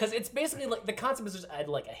 Because it's basically the concept is just a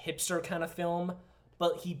hipster kind of film,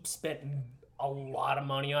 but he spent a lot of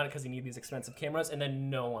money on it because he needed these expensive cameras, and then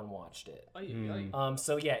no one watched it.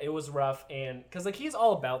 So yeah, it was rough, and because he's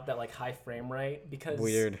all about that high frame rate. Because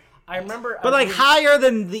Weird. I remember, But higher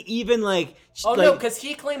than the even no, because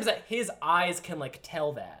he claims that his eyes can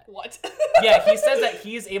tell that. What? Yeah, he says that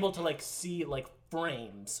he's able to see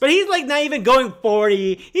frames. But he's like not even going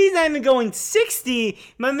 40. He's not even going 60.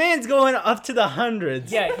 My man's going up to the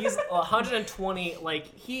hundreds. Yeah, he's 120. Like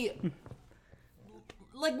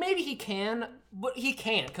maybe he can, but he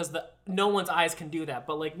can't because no one's eyes can do that.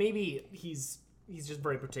 But like maybe he's just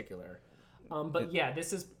very particular. But yeah,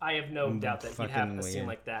 I have no doubt that he'd have a scene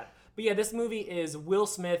like that. But yeah, this movie is Will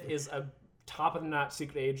Smith is a top-of-the-notch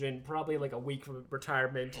secret agent, probably like a week from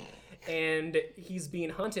retirement, and he's being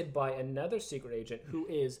hunted by another secret agent who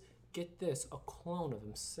is, get this, a clone of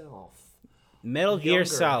himself. Metal Gear Younger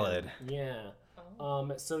Solid. him. Yeah.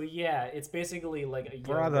 So yeah, it's basically like a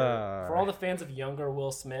younger, Brother. for all the fans of younger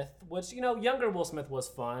Will Smith, which younger Will Smith was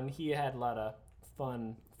fun. He had a lot of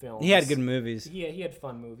fun films. He had good movies. Yeah, he had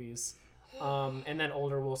fun movies. And then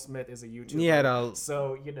older Will Smith is a YouTuber. He had a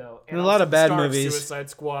and a lot of bad star movies. Suicide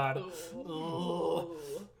Squad. Ugh.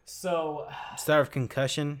 So Star of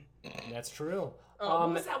Concussion. that's true. What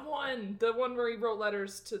was that one? The one where he wrote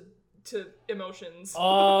letters to emotions.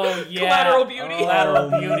 Oh yeah, Collateral Beauty. Collateral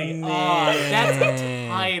Beauty. man. That's a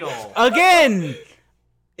title. Again,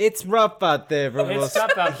 it's rough out there for Will It's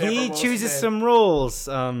tough out there He for Will chooses Smith. some rules.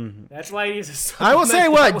 That's why he's a I will say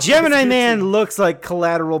supplemental what with Gemini his Man YouTube. looks like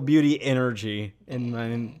Collateral Beauty energy in my.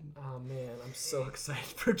 Oh man, I'm so excited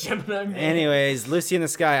for Gemini Man. Anyways, Lucy in the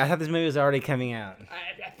Sky. I thought this movie was already coming out.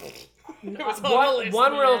 It was on the list,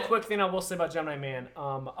 One real man. quick thing I will say about Gemini Man.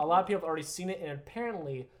 A lot of people have already seen it, and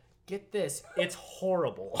apparently, get this, it's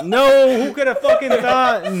horrible. No, who could have fucking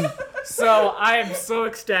thought? So I am so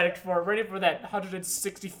ecstatic for it. Ready for that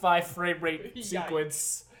 165 frame rate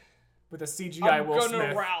sequence with a CGI I'm Will gonna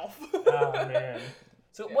Smith. Ralph. Oh man.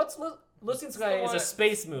 So what's Lucy in the Sky the is a one-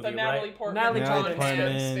 space movie, The Natalie right? Portman, Natalie Natalie Portman.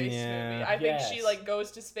 Portman. space yeah. movie. I think she Yes. like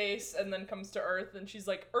goes to space and then comes to Earth, and she's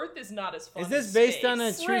like, Earth is not as fun. Is this as based space. on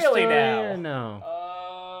a true Really story now? or no?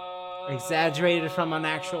 Uh, Exaggerated from an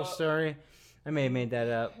actual story? I may have made that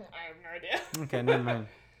up. I have no idea. Okay, never mind.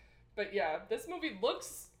 But yeah, this movie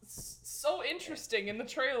looks so interesting in the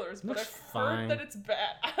trailers, but Looks I've fine. heard that it's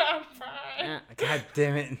bad. I'm fine. God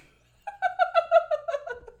damn it.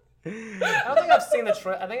 I don't think I've seen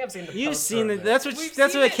the I think I've seen the You've poster seen of it. That's what We've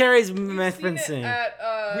that's seen what it- Carrie's We've referencing. seen it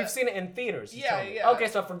at, We've seen it in theaters. you yeah, told me. yeah. Okay,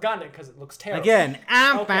 so I've forgotten it because it looks terrible. Again,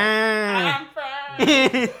 I'm Okay. fine. I'm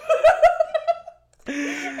fine.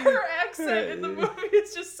 Her accent in the movie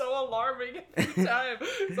is just so alarming every time.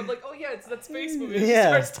 So I'm like, oh yeah, it's that space movie. And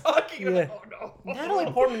Yeah. She starts talking. I'm like, oh no.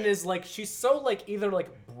 Natalie Portman is like, she's so like either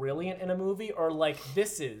like brilliant in a movie or like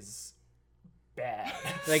this is bad.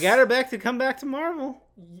 They got her back to come back to Marvel.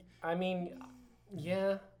 I mean,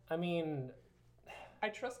 yeah. I mean, I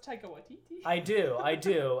trust Taika Waititi. I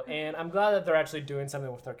do, and I'm glad that they're actually doing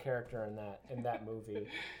something with her character in that movie.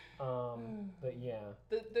 But yeah,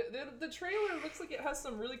 The trailer looks like it has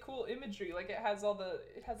some really cool imagery. Like it has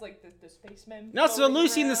like the spacemen. No, so floating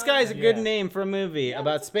Lucy in the around. Sky is a good Yeah. name for a movie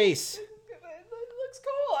about space. It looks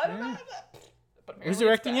cool. I don't know. But Who's apparently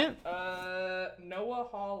directing it's bad. Noah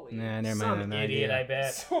Hawley. Nah, never mind. some no idiot, idea. I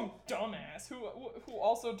bet. Some dumbass who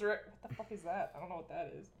also direct. What the fuck is that? I don't know what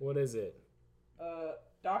that is. What is it?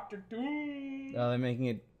 Doctor Doom. Oh, they're making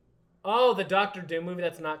it. Oh, the Doctor Doom movie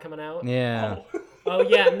that's not coming out. Yeah. Oh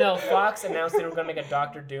yeah, no. Fox announced they were gonna make a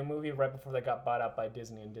Doctor Doom movie right before they got bought out by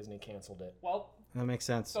Disney, and Disney canceled it. Well, That makes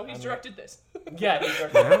sense. so he's directed this. Yeah.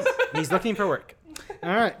 Yeah, he's looking for work. All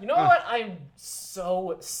right. You know what I'm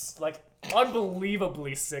so like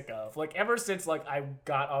unbelievably sick of? Like ever since like I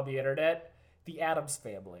got on the internet, the Addams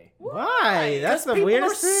Family. Why? That's the People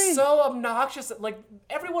weirdest are thing. so obnoxious. Like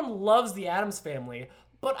everyone loves the Addams Family,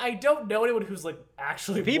 but I don't know anyone who's like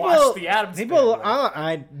actually watched the Addams people.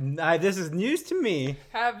 Family. I this is news to me.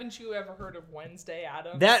 Haven't you ever heard of Wednesday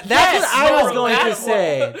Addams? That's Yes, what I was no, going to that's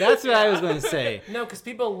say. That's what I was going to say. No, because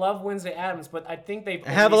people love Wednesday Addams, but I think they've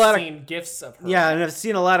have a only lot of- seen gifs of her. Yeah, and I've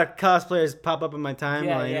seen a lot of cosplayers pop up in my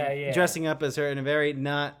timeline, yeah. dressing up as her in a very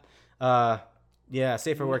not,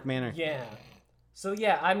 safe for work manner. Yeah. So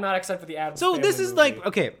yeah, I'm not excited for the Addams So Family this is movie. like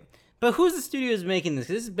okay, but who's the studio is making this?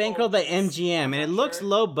 This is bankrolled by MGM, and it looks sure.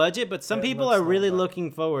 low budget, but some It people looks are low really budget.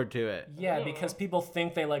 looking forward to it. Yeah, because people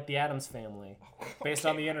think they like the Addams Family based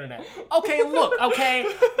on the internet. Okay, look, okay,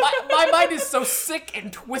 my mind is so sick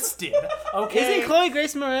and twisted. Okay. Isn't Chloe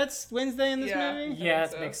Grace Moretz Wednesday in this Yeah. movie? Yeah,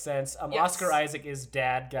 so. it makes sense. Yes. Oscar Isaac is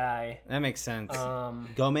dad guy. That makes sense. Um,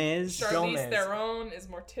 Gomez. Charlize Gomez. Theron is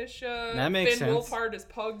Morticia. That makes Finn sense. Wolfhard is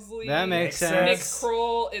Pugsley. That makes Makes sense. Nick sense.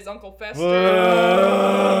 Kroll is Uncle Fester.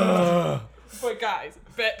 Whoa. But guys,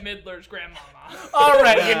 Bette Midler's grandmama. all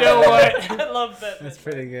right, you know what? I love Bette That's Midler.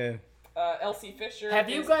 pretty good. Elsie Fisher. Have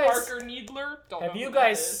you is guys- Parker Needler. Don't Have know you who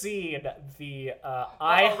guys that is. seen the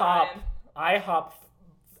Ryan. IHOP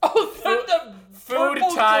Oh, the Food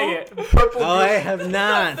purple tie-in. goop. Purple Oh, I goop. have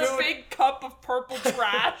not. The big cup of purple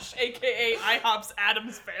trash, aka IHOP's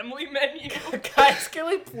Adam's Family menu. Guys, can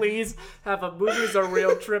we please have a Movies Are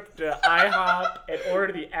Real trip to IHOP and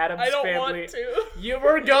order the Addams I don't Family? want to. You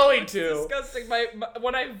were going It's to. disgusting.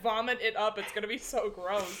 When I vomit it up, it's gonna be so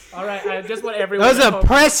gross. All right, I just want everyone. That was to a know-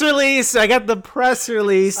 press release. I got the press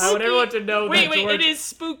release. I want everyone to know Wait, that George it is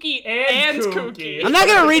spooky and and kooky. kooky. I'm not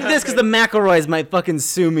gonna read this because the McElroys might fucking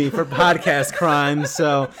sue me for podcast crimes.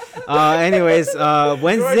 So, anyways,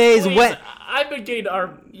 Wednesdays. Please, I've been getting our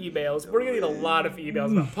emails. We're getting a lot of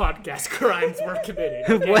emails about podcast crimes we're committing.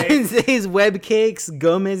 Okay? Wednesday's web cakes,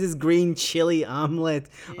 Gomez's green chili omelet,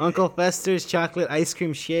 Uncle Fester's chocolate ice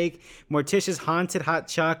cream shake, Morticia's haunted hot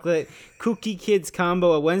chocolate, Kooky Kids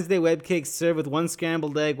combo, a Wednesday web cake served with 1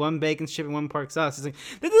 scrambled egg, 1 bacon strip, and 1 pork sausage.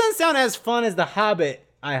 This doesn't sound as fun as the Hobbit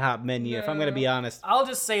IHOP menu, if I'm gonna be honest. I'll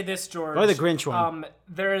just say this, George. Or the Grinch one.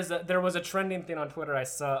 There was a trending thing on Twitter I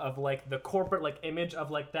saw of like the corporate like image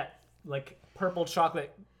of like that like purple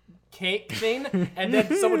chocolate cake thing, and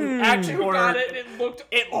then someone who actually Who ordered got it? It looked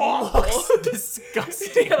it awful. looks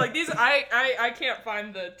disgusting. Yeah, like these, I can't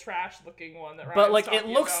find the trash looking one that. But Ryan's like it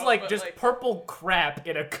talking looks about, like but, just like, purple crap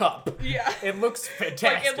in a cup. Yeah. It looks fantastic.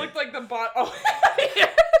 Like it looked like the Oh.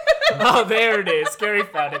 Oh, there it is. Scary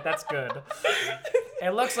found it. That's good.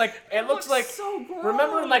 It looks like so gross.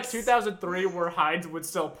 remember in like 2003 where Heinz would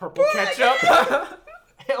sell purple ketchup?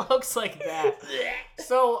 It looks like that.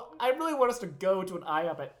 So I really want us to go to an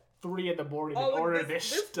IHOP at 3 in the morning and look, order this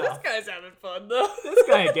This stuff. guy's having fun though. This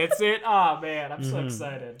guy gets it. Oh man, I'm so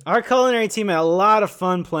excited. Our culinary team had a lot of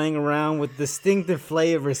fun playing around with distinctive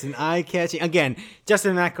flavors and eye-catching. Again,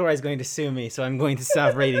 Justin McElroy is going to sue me, so I'm going to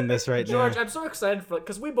stop rating this right George, now. I'm so excited for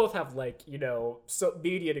because we both have like so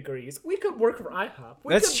media degrees. We could work for IHOP.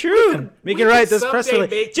 That's true. We can write this press someday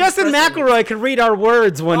release. make these Justin press McElroy could read our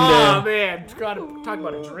words one Oh day. man, gotta talk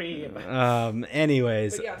about a dream.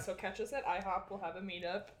 Anyways, But yeah, so catch us at IHOP. We'll have a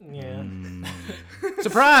meetup. Yeah.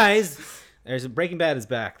 surprise! There's Breaking Bad is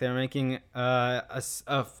back. They're making a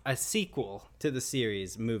sequel to the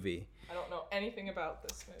series movie. I don't know anything about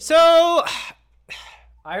this movie. So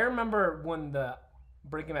I remember when the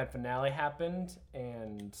Breaking Bad finale happened,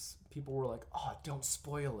 and people were like, "Oh, don't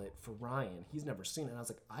spoil it for Ryan. He's never seen it." And I was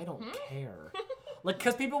like, "I don't care." Like,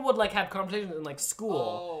 because people would like have conversations in like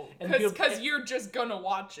school, and people- because you're just gonna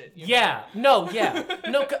watch it. you know? Yeah,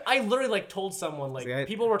 no, 'cause I literally like told someone like See,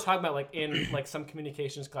 people were talking about like in like some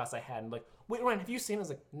communications class I had, and like, "Wait, Ryan, have you seen it?" I was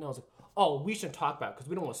like, "No." I was like, "Oh, we shouldn't talk about it because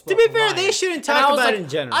we don't want to spoil." To be it for fair, Ryan." they shouldn't And talk I was about like, it in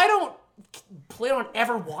general. I don't plan on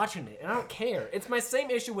ever watching it, and I don't care. It's my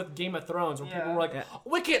same issue with Game of Thrones, where people Yeah. were like,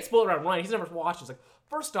 "We can't spoil it around Ryan. He's never watched it." It's like,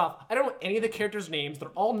 first off, I don't know any of the characters' names. They're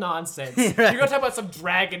all nonsense. You're gonna talk about some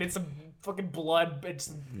dragon and some fucking blood and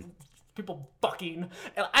some people fucking,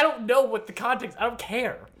 and I don't know what the context. I don't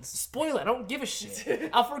care. Spoil it. I don't give a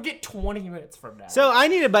shit. I'll forget 20 minutes from now. So I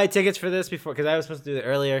need to buy tickets for this because I was supposed to do it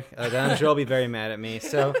earlier. I'm sure I'll be very mad at me.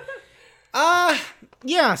 So,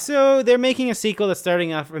 yeah. So they're making a sequel that's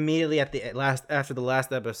starting off immediately after the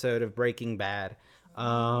last episode of Breaking Bad.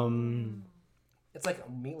 it's like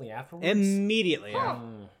immediately afterwards. Immediately.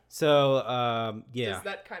 So, yeah. Does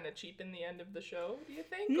that kind of cheapen the end of the show, do you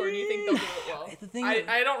think? Or do you think they'll do it well? The thing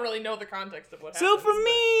I don't really know the context of what So happens. for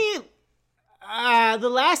me, the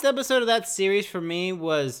last episode of that series for me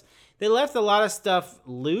was they left a lot of stuff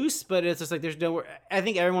loose, but it's just like there's nowhere. I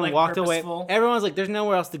think everyone Like walked purposeful? away. Everyone's like, there's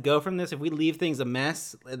nowhere else to go from this. If we leave things a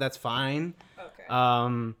mess, that's fine.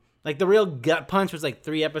 Okay. Like the real gut punch was like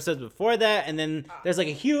 3 episodes before that, and then there's like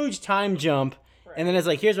a huge time jump, and then it's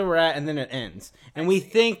like here's where we're at, and then it ends. And we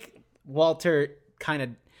think Walter kind of.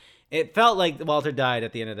 It felt like Walter died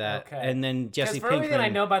at the end of that, Okay. and then Jesse Because for everything I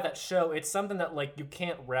Pinkman. know about that show, it's something that like you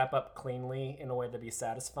can't wrap up cleanly in a way that'd be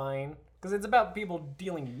satisfying. Because it's about people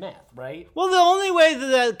dealing meth, right? Well, the only way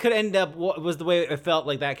that could end up was the way it felt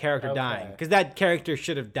like that character dying, because that character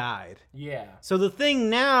should have died. Yeah. So the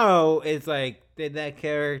thing now is like, did that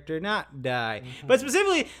character not die? But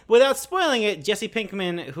specifically, without spoiling it, Jesse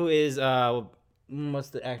Pinkman, who is what's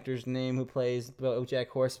the actor's name who plays BoJack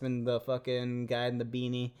Horseman, the fucking guy in the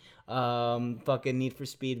beanie, fucking Need for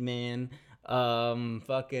Speed man,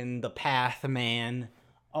 fucking The Path man.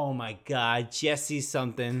 Oh my God, Jesse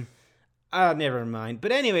something. Never mind.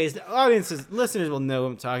 But anyways, the listeners will know what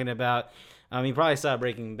I'm talking about. You probably saw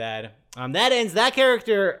Breaking Bad. That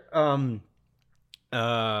character.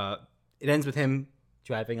 It ends with him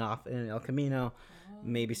driving off in El Camino,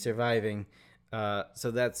 maybe surviving.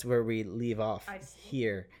 So that's where we leave off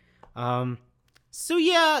here. So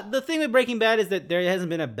yeah, the thing with Breaking Bad is that there hasn't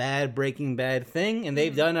been a bad Breaking Bad thing, and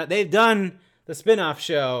they've done the spin-off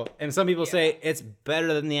show, and some people say it's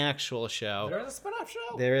better than the actual show. There's a spin-off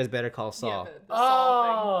show? There is Better Call Saul. The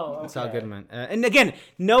Saul Okay. Saul Goodman. And again,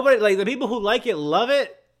 nobody, like, the people who like it love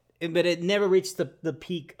it, but it never reached the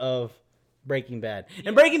peak of Breaking Bad.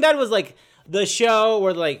 And Breaking Bad was like the show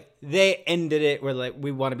where, like, they ended it where, like,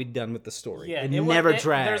 we want to be done with the story. Yeah, it never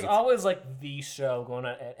dragged. There's always like the show going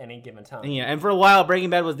on at any given time. Yeah, and for a while,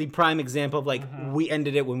 Breaking Bad was the prime example of, like, we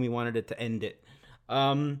ended it when we wanted it to end it.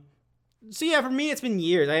 So yeah, for me, it's been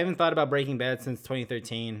years. I haven't thought about Breaking Bad since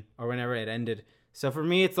 2013 or whenever it ended. So for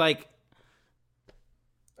me, it's like,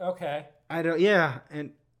 Okay. I don't, yeah,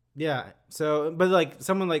 and yeah. So, but like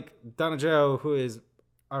someone like Donna Joe, who is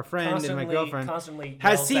our friend and my girlfriend, constantly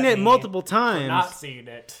has yells seen at it me multiple for times. not seeing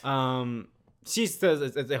it. She says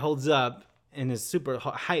it holds up and is super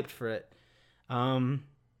hyped for it.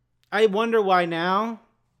 I wonder why now.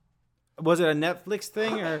 Was it a Netflix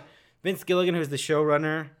thing or Vince Gilligan, who's the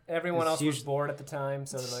showrunner? Everyone is else was usually- bored at the time,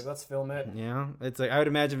 so they're like, let's film it. Yeah, it's like I would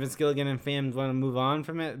imagine Vince Gilligan and fans want to move on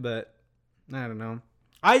from it, but I don't know.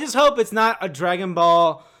 I just hope it's not a Dragon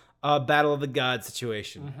Ball Battle of the Gods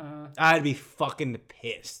situation. I'd be fucking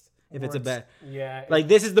pissed if it's a bad. Yeah. Like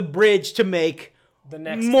this is the bridge to make the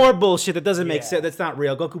next more bullshit that doesn't make Yeah. sense. That's not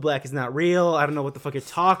real. Goku Black is not real. I don't know what the fuck you're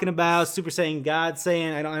talking about. Super Saiyan God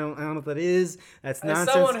Saiyan. I don't know what that is. That's As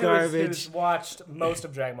nonsense someone garbage. who's watched most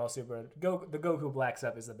of Dragon Ball Super, the Goku Black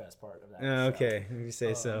stuff is the best part of that. Oh, okay, if you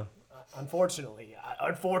say so. Unfortunately,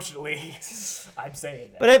 I'm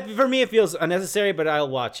saying that. But for me, it feels unnecessary. But I'll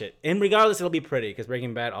watch it, and regardless, it'll be pretty because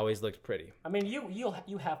Breaking Bad always looked pretty. I mean, you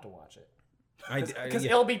have to watch it because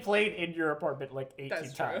Yeah. it'll be played in your apartment like 18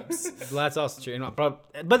 That's true. times. Well, that's also true.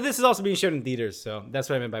 But this is also being shown in theaters, so that's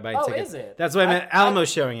what I meant by buying Oh, tickets. is it? That's what I meant.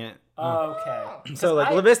 Alamo's showing it. Okay. So like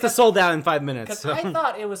I- La Vista sold out in 5 minutes. Because So. I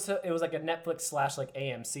thought it was like a Netflix / like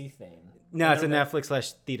AMC thing. No, it's a Remember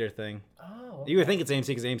Netflix / theater thing. that? Oh. You would think it's AMC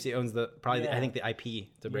because AMC owns I Yeah. think the IP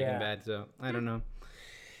to Breaking Yeah. Bad. So I don't know.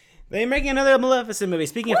 They're making another Maleficent movie.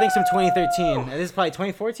 Speaking of things from 2013, this is probably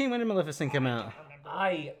 2014. When did Maleficent come out?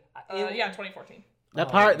 Yeah, 2014. That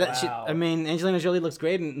Oh, part wow. I mean, Angelina Jolie looks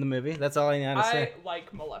great in the movie. That's all I gotta I say.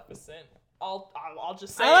 like Maleficent. I'll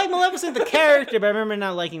just say I like it. Maleficent the character, but I remember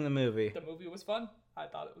not liking the movie. The movie was fun. I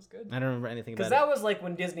thought it was good. I don't remember anything about Because it. that was like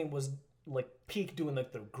when Disney was like peak doing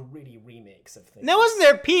like the gritty remakes of things. That wasn't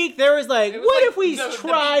their peak. There was like, It was what like if we the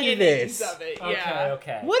tried beginnings this? Of it. Okay, Yeah.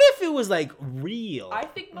 okay. What if it was like real? I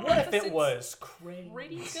think What if Maleficent's it was crazy?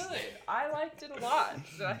 pretty good. I liked it a lot.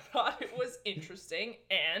 I thought it was interesting,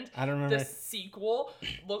 and I don't remember. the sequel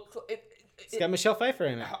looked. It's got Michelle Pfeiffer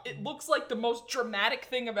in it. It looks like the most dramatic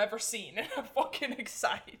thing I've ever seen, and I'm fucking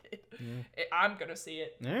excited. I'm gonna see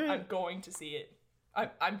it. All right. I'm going to see it.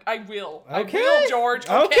 I will. Okay. I will, George.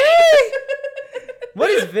 Okay. What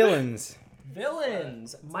is Villains?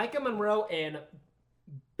 Villains: Micah Monroe and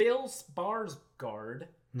Bill Skarsgård.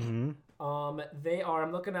 Mm-hmm. They are.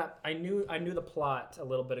 I'm looking up. I knew the plot a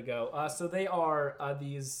little bit ago. So they are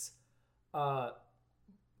these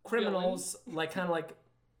criminals, like kind of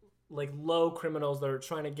like low criminals that are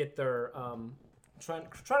trying to get their trying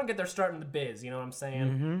to get their start in the biz. You know what I'm saying?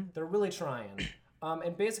 Mm-hmm. They're really trying.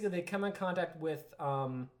 And basically they come in contact with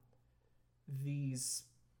these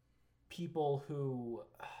people who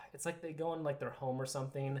it's like they go in like their home or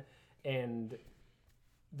something, and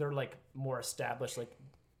they're like more established like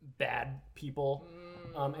bad people.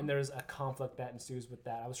 And there's a conflict that ensues with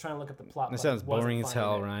that. I was trying to look at the plot. That but sounds wasn't boring as finding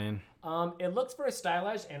hell, it. Ryan. It looks very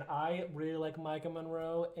stylized, and I really like Micah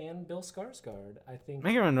Monroe and Bill Skarsgård. I think.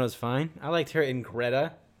 Megan Monroe's fine. I liked her in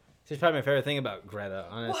Greta. She's probably my favorite thing about Greta,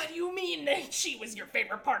 honestly. What do you mean that she was your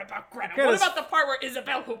favorite part about Greta? Greta's- What about the part where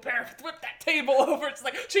Isabelle Huppert flipped that table over? It's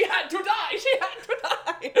like, she had to die! She had to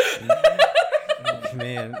die!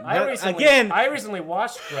 Man, I recently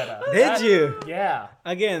watched Greta. Did you? Yeah.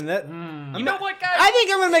 Again, that. You know what, guys? I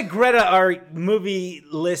think I'm gonna make Greta our movie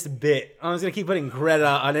list bit. I'm just gonna keep putting Greta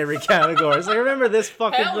on every category. It's like, remember this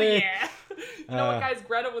fucking Hell thing? yeah! You know what, guys?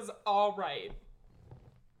 Greta was alright.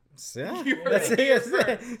 Yeah, You that's heard it. it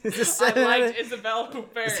That's it. It's a I 7 out liked of, Isabelle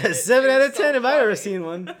Huppert. it's a 7 out of 10 if I've ever funny. seen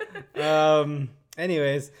one.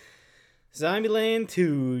 Anyways, Zombieland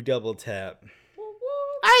 2 Double Tap.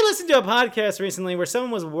 I listened to a podcast recently where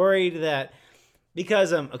someone was worried that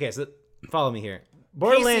because okay, so follow me here. PC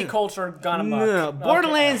Borderlands culture gone amok. No, Okay.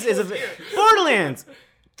 Borderlands is Borderlands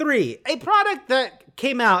 3, a product that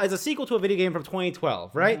came out as a sequel to a video game from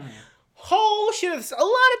 2012, right? Whole shit, a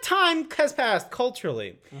lot of time has passed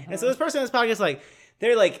culturally. And so this person on this podcast, like,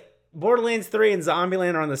 they're like, Borderlands 3 and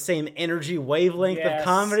Zombieland are on the same energy wavelength of Yes,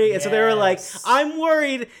 comedy. And so they were like, yes. I'm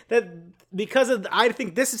worried that because of I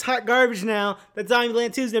think this is hot garbage now. That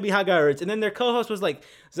Zombieland 2 is gonna be hot garbage. And then their co-host was like,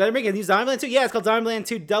 "So they're making a new Zombieland 2? Yeah, it's called Zombieland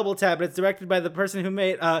 2 Double Tap, but it's directed by the person who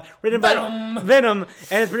made written by Venom,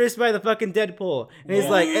 and it's produced by the fucking Deadpool." And he's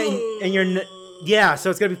like, and you're yeah, so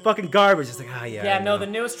it's gonna be fucking garbage. It's like, yeah. Yeah, no, the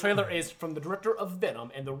newest trailer is from the director of Venom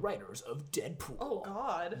and the writers of Deadpool. Oh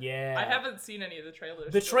God. Yeah. I haven't seen any of the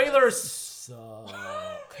trailers. The trailers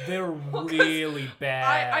suck. They're really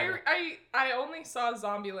bad. I only saw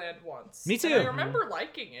Zombieland once. Me too. And I remember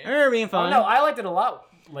liking it. I remember being Oh fun. no, I liked it a lot.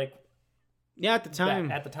 Like yeah, at the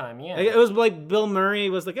time. at the time, yeah. It was like Bill Murray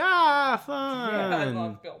was like, fun. Yeah, I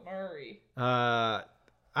love Bill Murray. I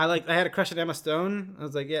had a crush on Emma Stone. I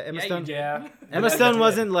was like, yeah, Emma Stone. Yeah. Emma Stone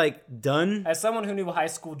wasn't like done. As someone who knew high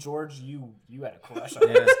school George, you had a crush on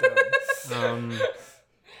Emma Stone.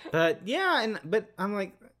 But yeah, but I'm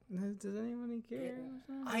like, does anybody care?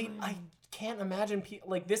 I can't imagine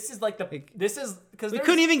like this is like this is because we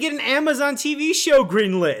couldn't even get an Amazon TV show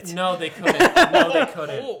greenlit. No, they couldn't. No, they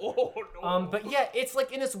couldn't. No. But yeah, it's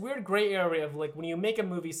like in this weird gray area of like when you make a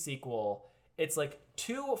movie sequel, it's like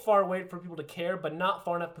too far away for people to care, but not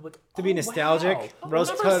far enough for people to be nostalgic. Wow.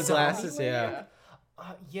 Rose-colored glasses, yeah.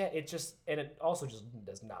 Yeah, it also just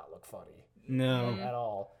does not look funny No. at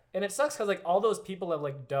all, and it sucks because like all those people have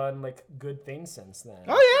like done like good things since then.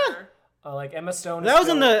 Oh yeah. Like Emma Stone. That was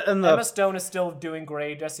in the Emma Stone is still doing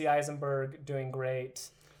great. Jesse Eisenberg doing great.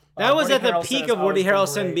 That was Woody at the Harrelson peak has of Woody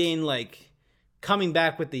always been Harrelson great. being like coming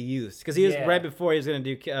back with the youth because he was Yeah. right before he was gonna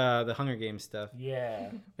do the Hunger Games stuff. Yeah.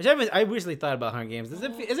 Which I recently thought about Hunger Games. Is it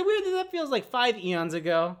weird that feels like 5 eons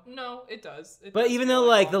ago? No, it does. But even though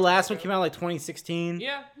like the last one came out like 2016,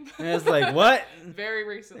 Yeah. and it was like what? Very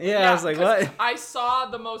recently. Yeah, I was like, 'cause what? I saw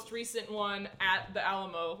the most recent one at the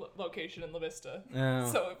Alamo location in La Vista.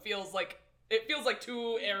 Oh. So it feels like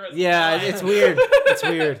 2 eras. Yeah, combined. it's weird. It's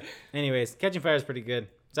weird. Anyways, Catching Fire is pretty good.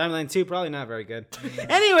 Zombieland 2 probably not very good.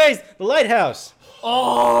 Anyways, The Lighthouse.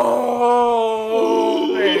 Oh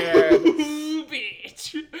man.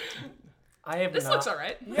 Bitch. I have This not. looks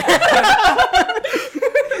alright.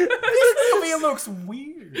 This movie looks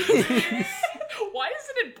weird. Why is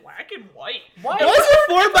it in black and white? Why Why is it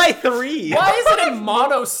 4x3? Why is it in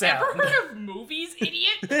mono sound? Ever heard of movies,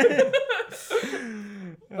 idiot?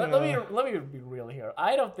 Let me be real here.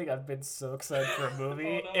 I don't think I've been so excited for a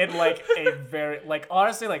movie in like a very like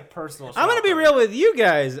honestly like personal. I'm gonna be shock. real with you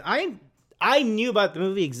guys. I knew about the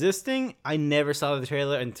movie existing. I never saw the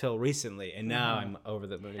trailer until recently, and now I'm over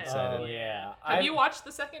the movie excited. Oh yeah. Have you watched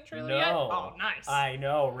the second trailer No. yet? Oh, nice. I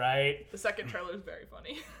know, right? The second trailer is very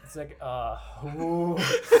funny. It's like ooh.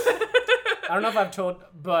 I don't know if I've told,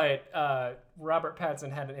 but Robert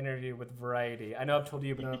Pattinson had an interview with Variety. I know I've told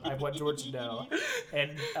you, but I want George to know.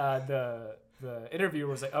 And the interviewer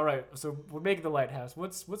was like, "All right, so we're making The Lighthouse.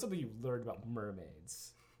 What's something you learned about mermaids?"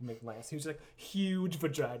 Make last. He was like huge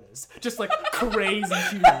vaginas, just like crazy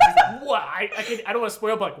huge. Wow! I don't want to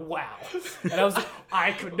spoil, but like, wow. And I was like,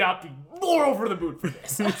 I could not be more over the moon for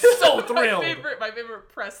this. I'm so thrilled. My favorite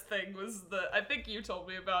press thing was I think you told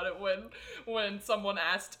me about it when someone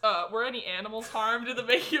asked, were any animals harmed in the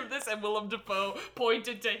making of this? And Willem Dafoe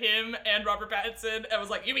pointed to him and Robert Pattinson and was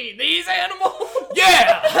like, "You mean these animals?"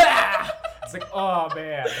 Yeah. It's like, oh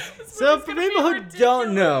man. So It's for gonna be people who ridiculous.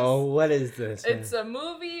 don't know, what is this? It's a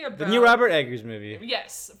movie about the new Robert Eggers movie.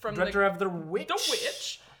 Yes, from Director of The Witch. The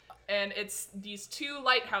Witch. And it's these 2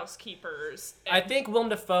 lighthouse keepers. I and think Willem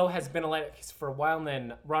Dafoe has been a lighthouse for a while, and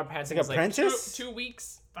then Robert Pattinson Like was like, Apprentice? 2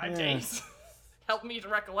 weeks, 5 Yeah. days. Help me to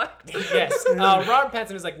recollect. yes. Robert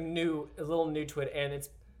Pattinson is like a little new to it, and it's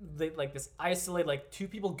like this isolated, like 2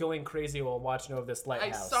 people going crazy while watching over this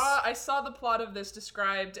lighthouse. I saw the plot of this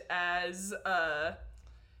described as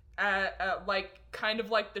like kind of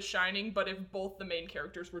like The Shining, but if both the main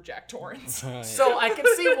characters were Jack Torrance. So I can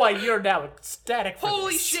see why you're now ecstatic for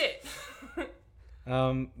Holy this. shit!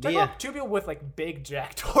 Talk Yeah, about 2 people with like big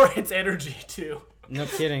Jack Torrance energy too. no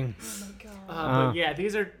kidding. But yeah,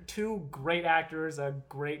 these are 2 great actors, a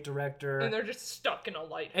great director, And they're just stuck in a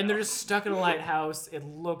lighthouse. and they're just stuck in a lighthouse. It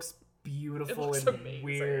looks beautiful looks and amazing.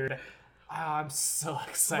 weird. I'm so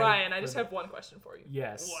excited. Ryan, I for just the- have one question for you.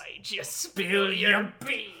 Yes. Why'd you spill your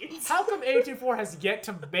beans? How come A24 has yet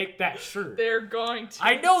to make that shirt? They're going to.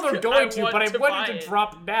 I know they're going to, want but I buy wanted to it.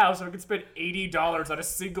 drop now so I could spend $80 on a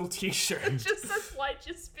single T-shirt. It just says, "Why'd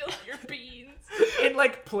you spill your beans?" In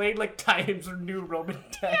like plain like Times New Roman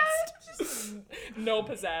text. Just no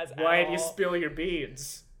pizzazz. Why at did you all. spill your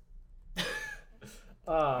beans?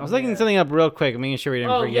 I was looking something up real quick, making sure we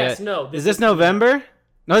didn't Oh, forget. yes, no, Is this this is- November?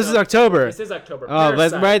 No, this is October. This is October. Oh,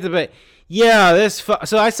 that's Parasite. right at the bit. Yeah,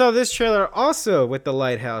 so I saw this trailer also with The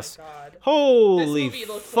Lighthouse. God. Holy movie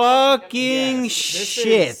looks fucking Yes,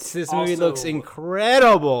 shit! is This movie also- looks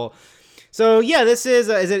incredible. So yeah, this is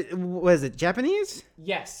it? Was it Japanese?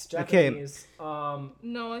 Yes, Okay. Japanese.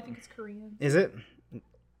 No, I think it's Korean. Is it?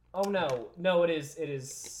 Oh no, it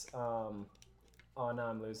is. Oh no,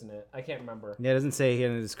 I'm losing it. I can't remember. Yeah, it doesn't say here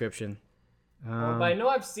in the description. But I know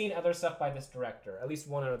I've seen other stuff by this director. At least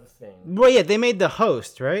one other thing. Well, yeah, they made The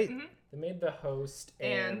Host, right? They made The Host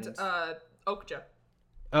And Okja.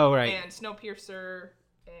 Oh, right. And Snowpiercer.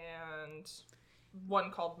 And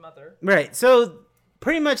one called Mother. Right. So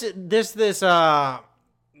pretty much this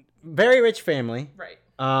very rich family. Right.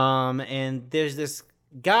 And there's this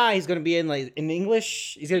guy. He's gonna be in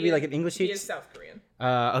English. He's gonna be like an English He teacher. is South Korean.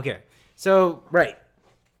 Okay. So right.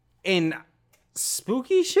 And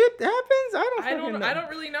spooky shit happens. I don't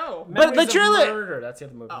really know. But the Memories of trailer- Murder. That's the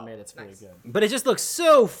other movie he made. It's very nice. good. But it just looks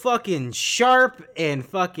so fucking sharp and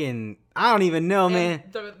fucking. I don't even know, man.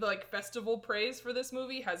 And the like festival praise for this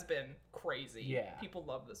movie has been crazy. Yeah. People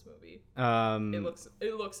love this movie. Um.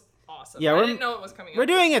 It looks awesome. Yeah, I we're- didn't know it was coming out. We're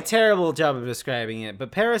doing a terrible job of describing it,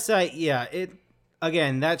 but Parasite, yeah, it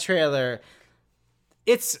again, that trailer,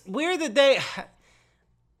 it's weird that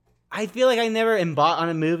I feel like I never embought on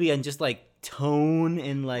a movie and just like tone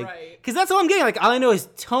and like Right. because that's all I'm getting. Like all I know is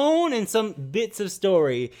tone and some bits of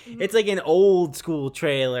story. It's like an old school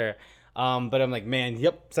trailer. But I'm like, man,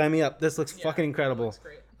 yep, sign me up. This looks Yeah, fucking it incredible. looks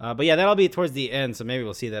great. But yeah, that'll be towards the end, so maybe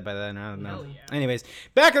we'll see that by then. I don't know. Hell yeah. Anyways,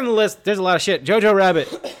 back on the list, there's a lot of shit. Jojo Rabbit.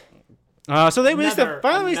 So they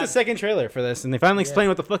finally released the second trailer for this, and they finally explained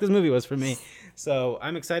what the fuck this movie was for me. So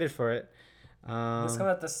I'm excited for it. It's coming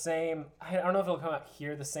out the same. I don't know if it'll come out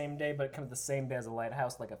here the same day, but it comes out the same day as The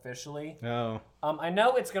Lighthouse, like officially. Oh, I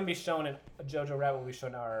know it's gonna be shown in Jojo Rabbit will be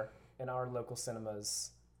shown in our local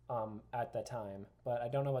cinemas at that time, but I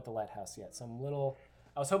don't know about The Lighthouse yet. So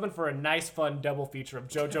I was hoping for a nice, fun double feature of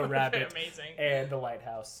Jojo Rabbit Amazing. and The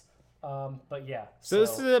Lighthouse. But yeah. so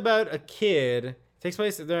this is about a kid. It takes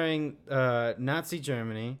place during Nazi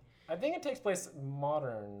Germany. I think it takes place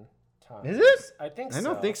modern times. Is it? I think so. I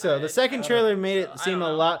don't think so. The I second don't trailer think made so. it I seem don't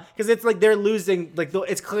a know. lot because it's like they're losing. Like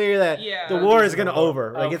it's clear that Yeah. the They're war is losing gonna the war.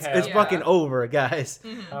 over. Like it's Okay. Yeah. fucking over, guys.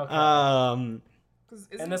 Okay.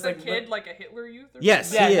 Isn't this, the like, kid like a Hitler youth? Or Yes.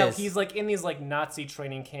 something? Yeah, He no, is. he's like in these like Nazi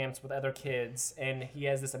training camps with other kids, and he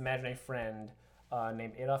has this imaginary friend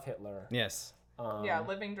named Adolf Hitler. Yes. Yeah,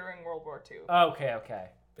 living during World War II. Okay.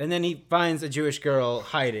 And then he finds a Jewish girl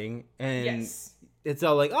hiding, and Yes. it's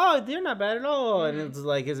all like, "Oh, they're not bad at all." And it's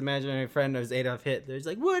like his imaginary friend was Adolf Hitler. He's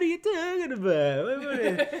like, "What are you talking about?"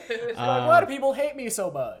 Like, why do people hate me so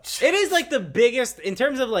much? It is like the biggest in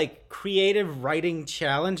terms of like creative writing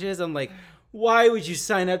challenges. I'm like, why would you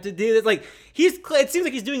sign up to do this? Like it seems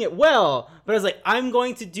like he's doing it well, but I was like, I'm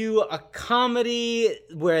going to do a comedy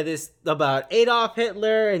where this about Adolf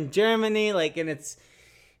Hitler and Germany, like, and it's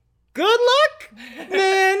good luck,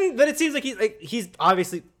 man. But it seems like he's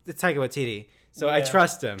obviously it's Taika Waititi, so I Yeah.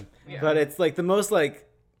 trust him. Yeah. But it's like the most like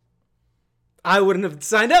I wouldn't have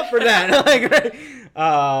signed up for that, like,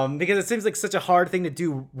 right? Because it seems like such a hard thing to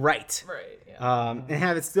do right. Right. Yeah. And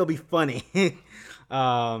have it still be funny.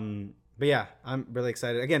 But yeah, I'm really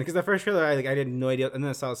excited again because the first trailer I had no idea, and then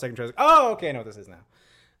I saw the second trailer. Oh, okay, I know what this is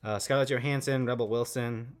now. Scarlett Johansson, Rebel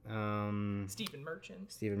Wilson, Stephen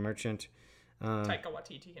Merchant. Stephen Merchant. Taika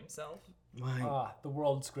Waititi himself. Why? The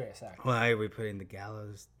world's greatest actor. Why are we putting the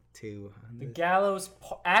Gallows 2 on The this? Gallows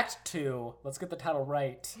Act 2. Let's get the title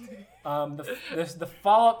right. The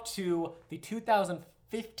follow-up to the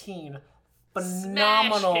 2015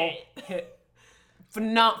 phenomenal Smash hit.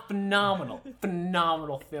 Phenomenal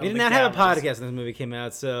film. We did The not have a Gallows. podcast when this movie came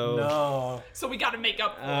out, so No. So we got to make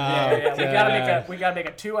up for it. Yeah. We gotta make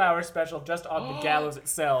a 2-hour special just on the gallows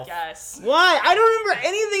itself. Yes. Why? I don't remember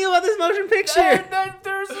anything about this motion picture.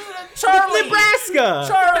 There's Charlie. Nebraska.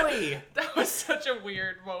 Charlie. That was such a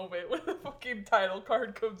weird moment when the fucking title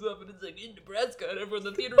card comes up and it's like in Nebraska and everyone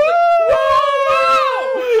in the theater was like,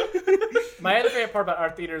 whoa! My other favorite part about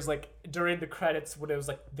our theater is like during the credits when it was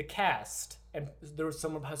like the cast and there was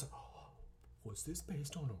someone behind us like, oh, was this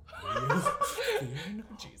based on a real thing?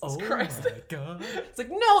 Jesus Christ. My God. It's like,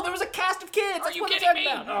 no, there was a cast of kids. That's you what I'm kidding talking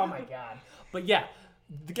me? about. Oh my God. But yeah,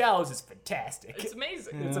 the gallows is fantastic. It's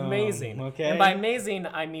amazing. It's amazing. okay. And by amazing,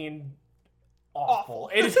 I mean awful.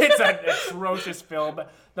 It's an atrocious film.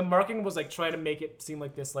 The marketing was like trying to make it seem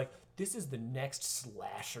like this is the next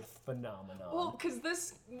slasher phenomenon. Well, because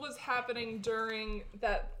this was happening during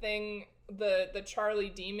that thing, the Charlie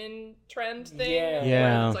Demon trend thing. Yeah.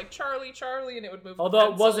 Yeah. Where it's like Charlie, and it would move. the Although it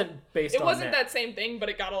pencil. wasn't based It on wasn't that same thing, but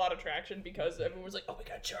it got a lot of traction because everyone was like, "Oh my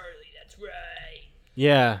God, Charlie, that's right."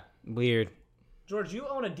 Yeah, weird. George, you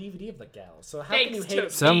own a DVD of The Gallows, so how Thanks can you to hate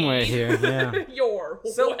it? Somewhere here, yeah. You're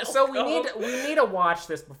So we welcome. need to watch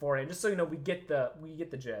this beforehand, just so you know we get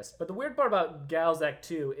the gist. But the weird part about Gallows Act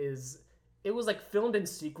 2 is it was like filmed in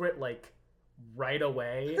secret like right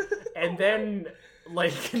away, and then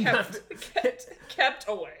like kept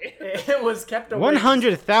away. it was kept away.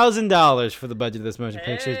 $100,000 for the budget of this motion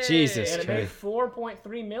picture. Hey. Jesus And it made Christ.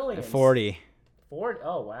 4.3 million. 40. 40.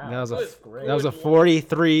 Oh wow. That was a That's great. that was a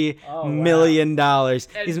 $43 Oh, wow. million dollars.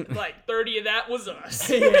 He's And like 30 of that was us.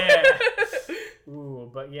 Yeah.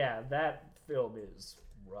 Ooh, but yeah, that film is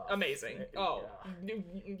rough. Amazing. Oh,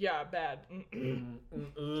 yeah, bad.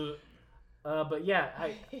 But yeah,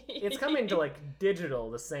 it's coming to like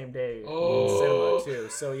digital the same day Oh. in cinema too.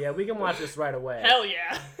 So yeah, we can watch this right away. Hell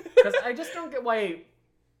yeah. Because I just don't get why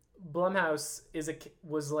Blumhouse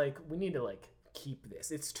was like, we need to like keep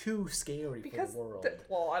this. It's too scary for the world.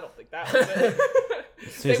 Well, I don't think that was it.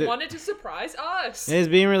 Is They it- wanted to surprise us. It is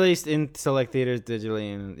being released in select theaters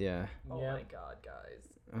digitally, and yeah. Oh Yeah. my god, guys.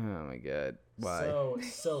 Oh my god. Why?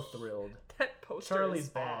 So thrilled. That poster Charlie's is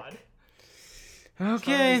back. odd.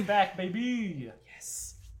 Okay. Charlie's back, baby.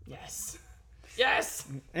 Yes. Yes. Yes.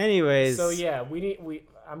 Anyways. So yeah,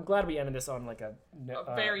 I'm glad we ended this on like a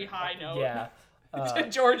very high note. Yeah.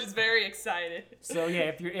 George is very excited. So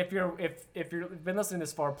yeah, if you've been listening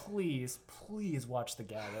this far, please watch The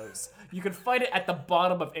Gallows. You can find it at the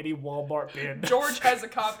bottom of any Walmart bin, George has a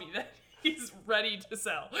copy that he's ready to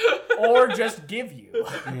sell. or just give you.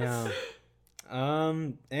 Yeah.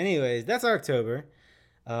 Anyways, that's October.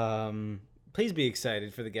 Please be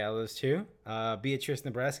excited for The Gallows 2. Beatrice,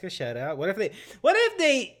 Nebraska, shout out. What if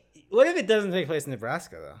it doesn't take place in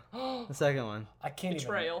Nebraska though? The second one. I can't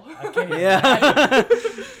Betrayal. even. I can't even.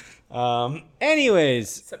 Yeah. Anyways.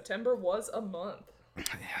 September was a month.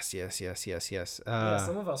 Yes. Yeah,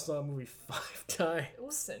 some of us saw a movie 5 times.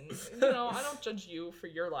 Listen, I don't judge you for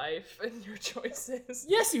your life and your choices.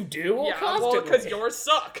 Yes, you do. Yeah, well, constantly. because yours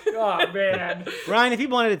suck. Oh man. Ryan, if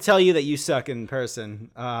people wanted to tell you that you suck in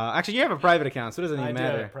person, actually you have a private account, so it doesn't I even do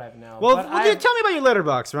have matter. it private now. Well, but tell me about your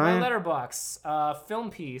letterbox, my Ryan. letterbox film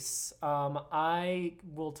piece. I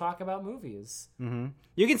will talk about movies.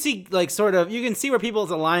 You can see you can see where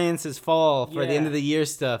people's alliances fall for the end Yeah. of the year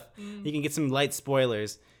stuff. You can get some light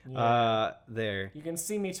spoilers there. You can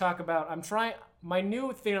see me talk about. I'm trying my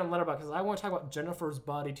new thing on Letterboxd because I want to talk about Jennifer's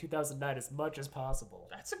Body 2009 as much as possible.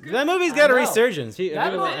 That's a good. That movie's got a I know. resurgence. I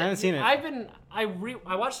movie- haven't seen it.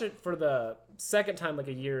 I watched it for the second time like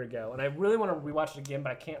a year ago, and I really want to rewatch it again,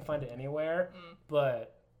 but I can't find it anywhere.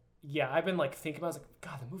 But yeah, I've been like thinking about. I was like,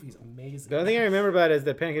 God, the movie is amazing. The only thing I remember about it is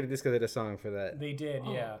that Panic at the Disco did a song for that. They did,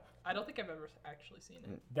 yeah. I don't think I've ever actually seen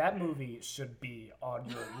it. That movie should be on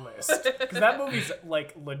your list because that movie's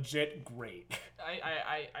like legit great.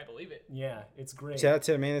 I believe it. Yeah, it's great. Shout out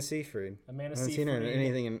to Amanda Seyfried. Amanda I haven't seen her in Seyfried.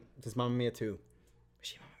 anything in just Mamma Mia 2. Was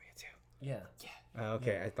she Mamma Mia 2? Yeah. Oh,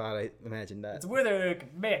 okay, I thought I imagined that. It's weird they're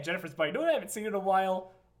like, man, Jennifer's Body. No, I haven't seen it in a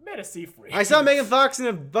while. Amanda Seyfried. I saw Megan Fox in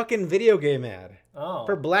a fucking video game ad Oh,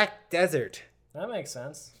 for Black Desert. that makes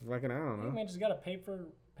sense. Fucking, I don't I know. mean, just gotta pay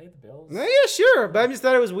the bills. No, yeah, sure, but I just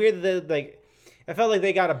thought it was weird that I felt like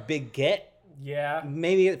they got a big get. Yeah,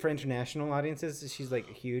 Maybe for international audiences, she's like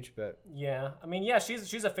huge, but yeah. I mean, yeah,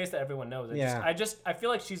 she's a face that everyone knows. I feel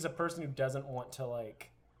like she's a person who doesn't want to like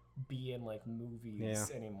be in like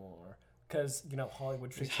movies anymore because Hollywood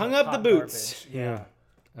treats hung her like up the hot boots. garbage.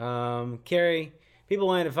 Yeah. Carrie, people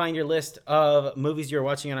wanted to find your list of movies you're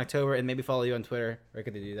watching in October and maybe follow you on Twitter. Where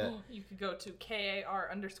could they do that? You could go to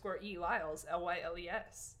KAR_E Lyles,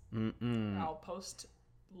 LYLES. I'll post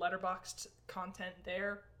letterboxed content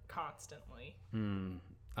there constantly.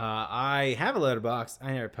 I have a letterbox.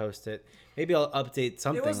 I never post it. Maybe I'll update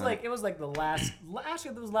something. It was on like the last.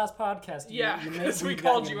 Actually, it was the last podcast. Yeah, you because we got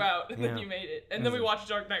called your- you out and then Yeah. you made it. And then we watched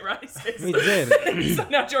Dark Knight Rises. We did. So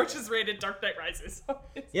now George has rated Dark Knight Rises.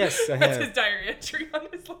 Yes, I That's have. his diary entry on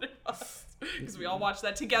his letterbox. Because we all watched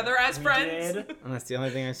that together as We friends. did. And that's the only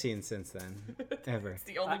thing I've seen since then, ever. It's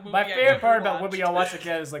the only movie My I favorite ever part about when we all watched. watched it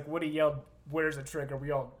together is like Woody yelled, "Where's the trigger?" We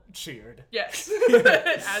all cheered. Yes,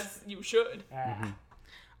 as you should. Ah.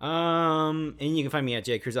 And you can find me at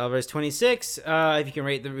jcruzalvarez26. If you can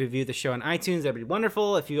review the show on iTunes, that'd be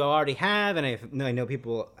wonderful. If you already have, and I know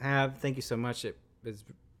people have, thank you so much. It is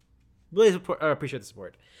really appreciate the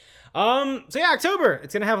support. So yeah, October.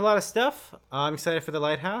 It's gonna have a lot of stuff. I'm excited for The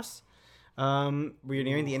Lighthouse. We're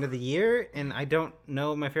nearing the end of the year, and I don't know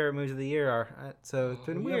what my favorite movies of the year are. So it's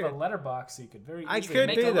been We weird. have a letterbox, so you could very I easily could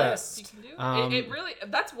make do a that. list. You can do it. Um, It really.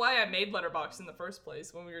 That's why I made Letterboxd in the first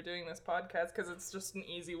place when we were doing this podcast, because it's just an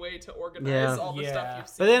easy way to organize all the stuff Yeah. you've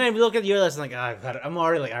seen. But then I look at your list and I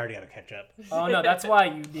already got to catch up. Oh no, that's why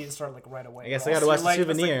you need to start like right away. I guess or I got to else watch you're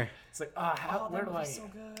The like- Souvenir. It's like, where do I? So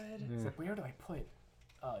good. It's like, where do I put?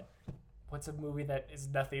 What's a movie that is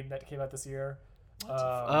nothing that came out this year?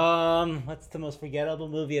 What's the most forgettable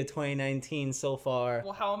movie of 2019 so far?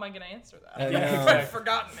 Well, how am I gonna answer that? I know. I've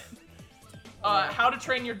forgotten it. How to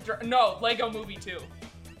Train Your No, Lego Movie 2.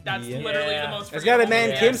 That's Yeah. literally the most. It's got a forgettable Man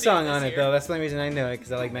movie Kim I've seen song this on it year. though. That's the only reason I know it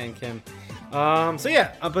because I like Man Kim. So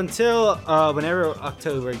yeah, up until whenever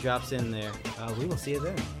October drops in there, we will see you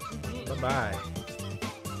then. Bye bye.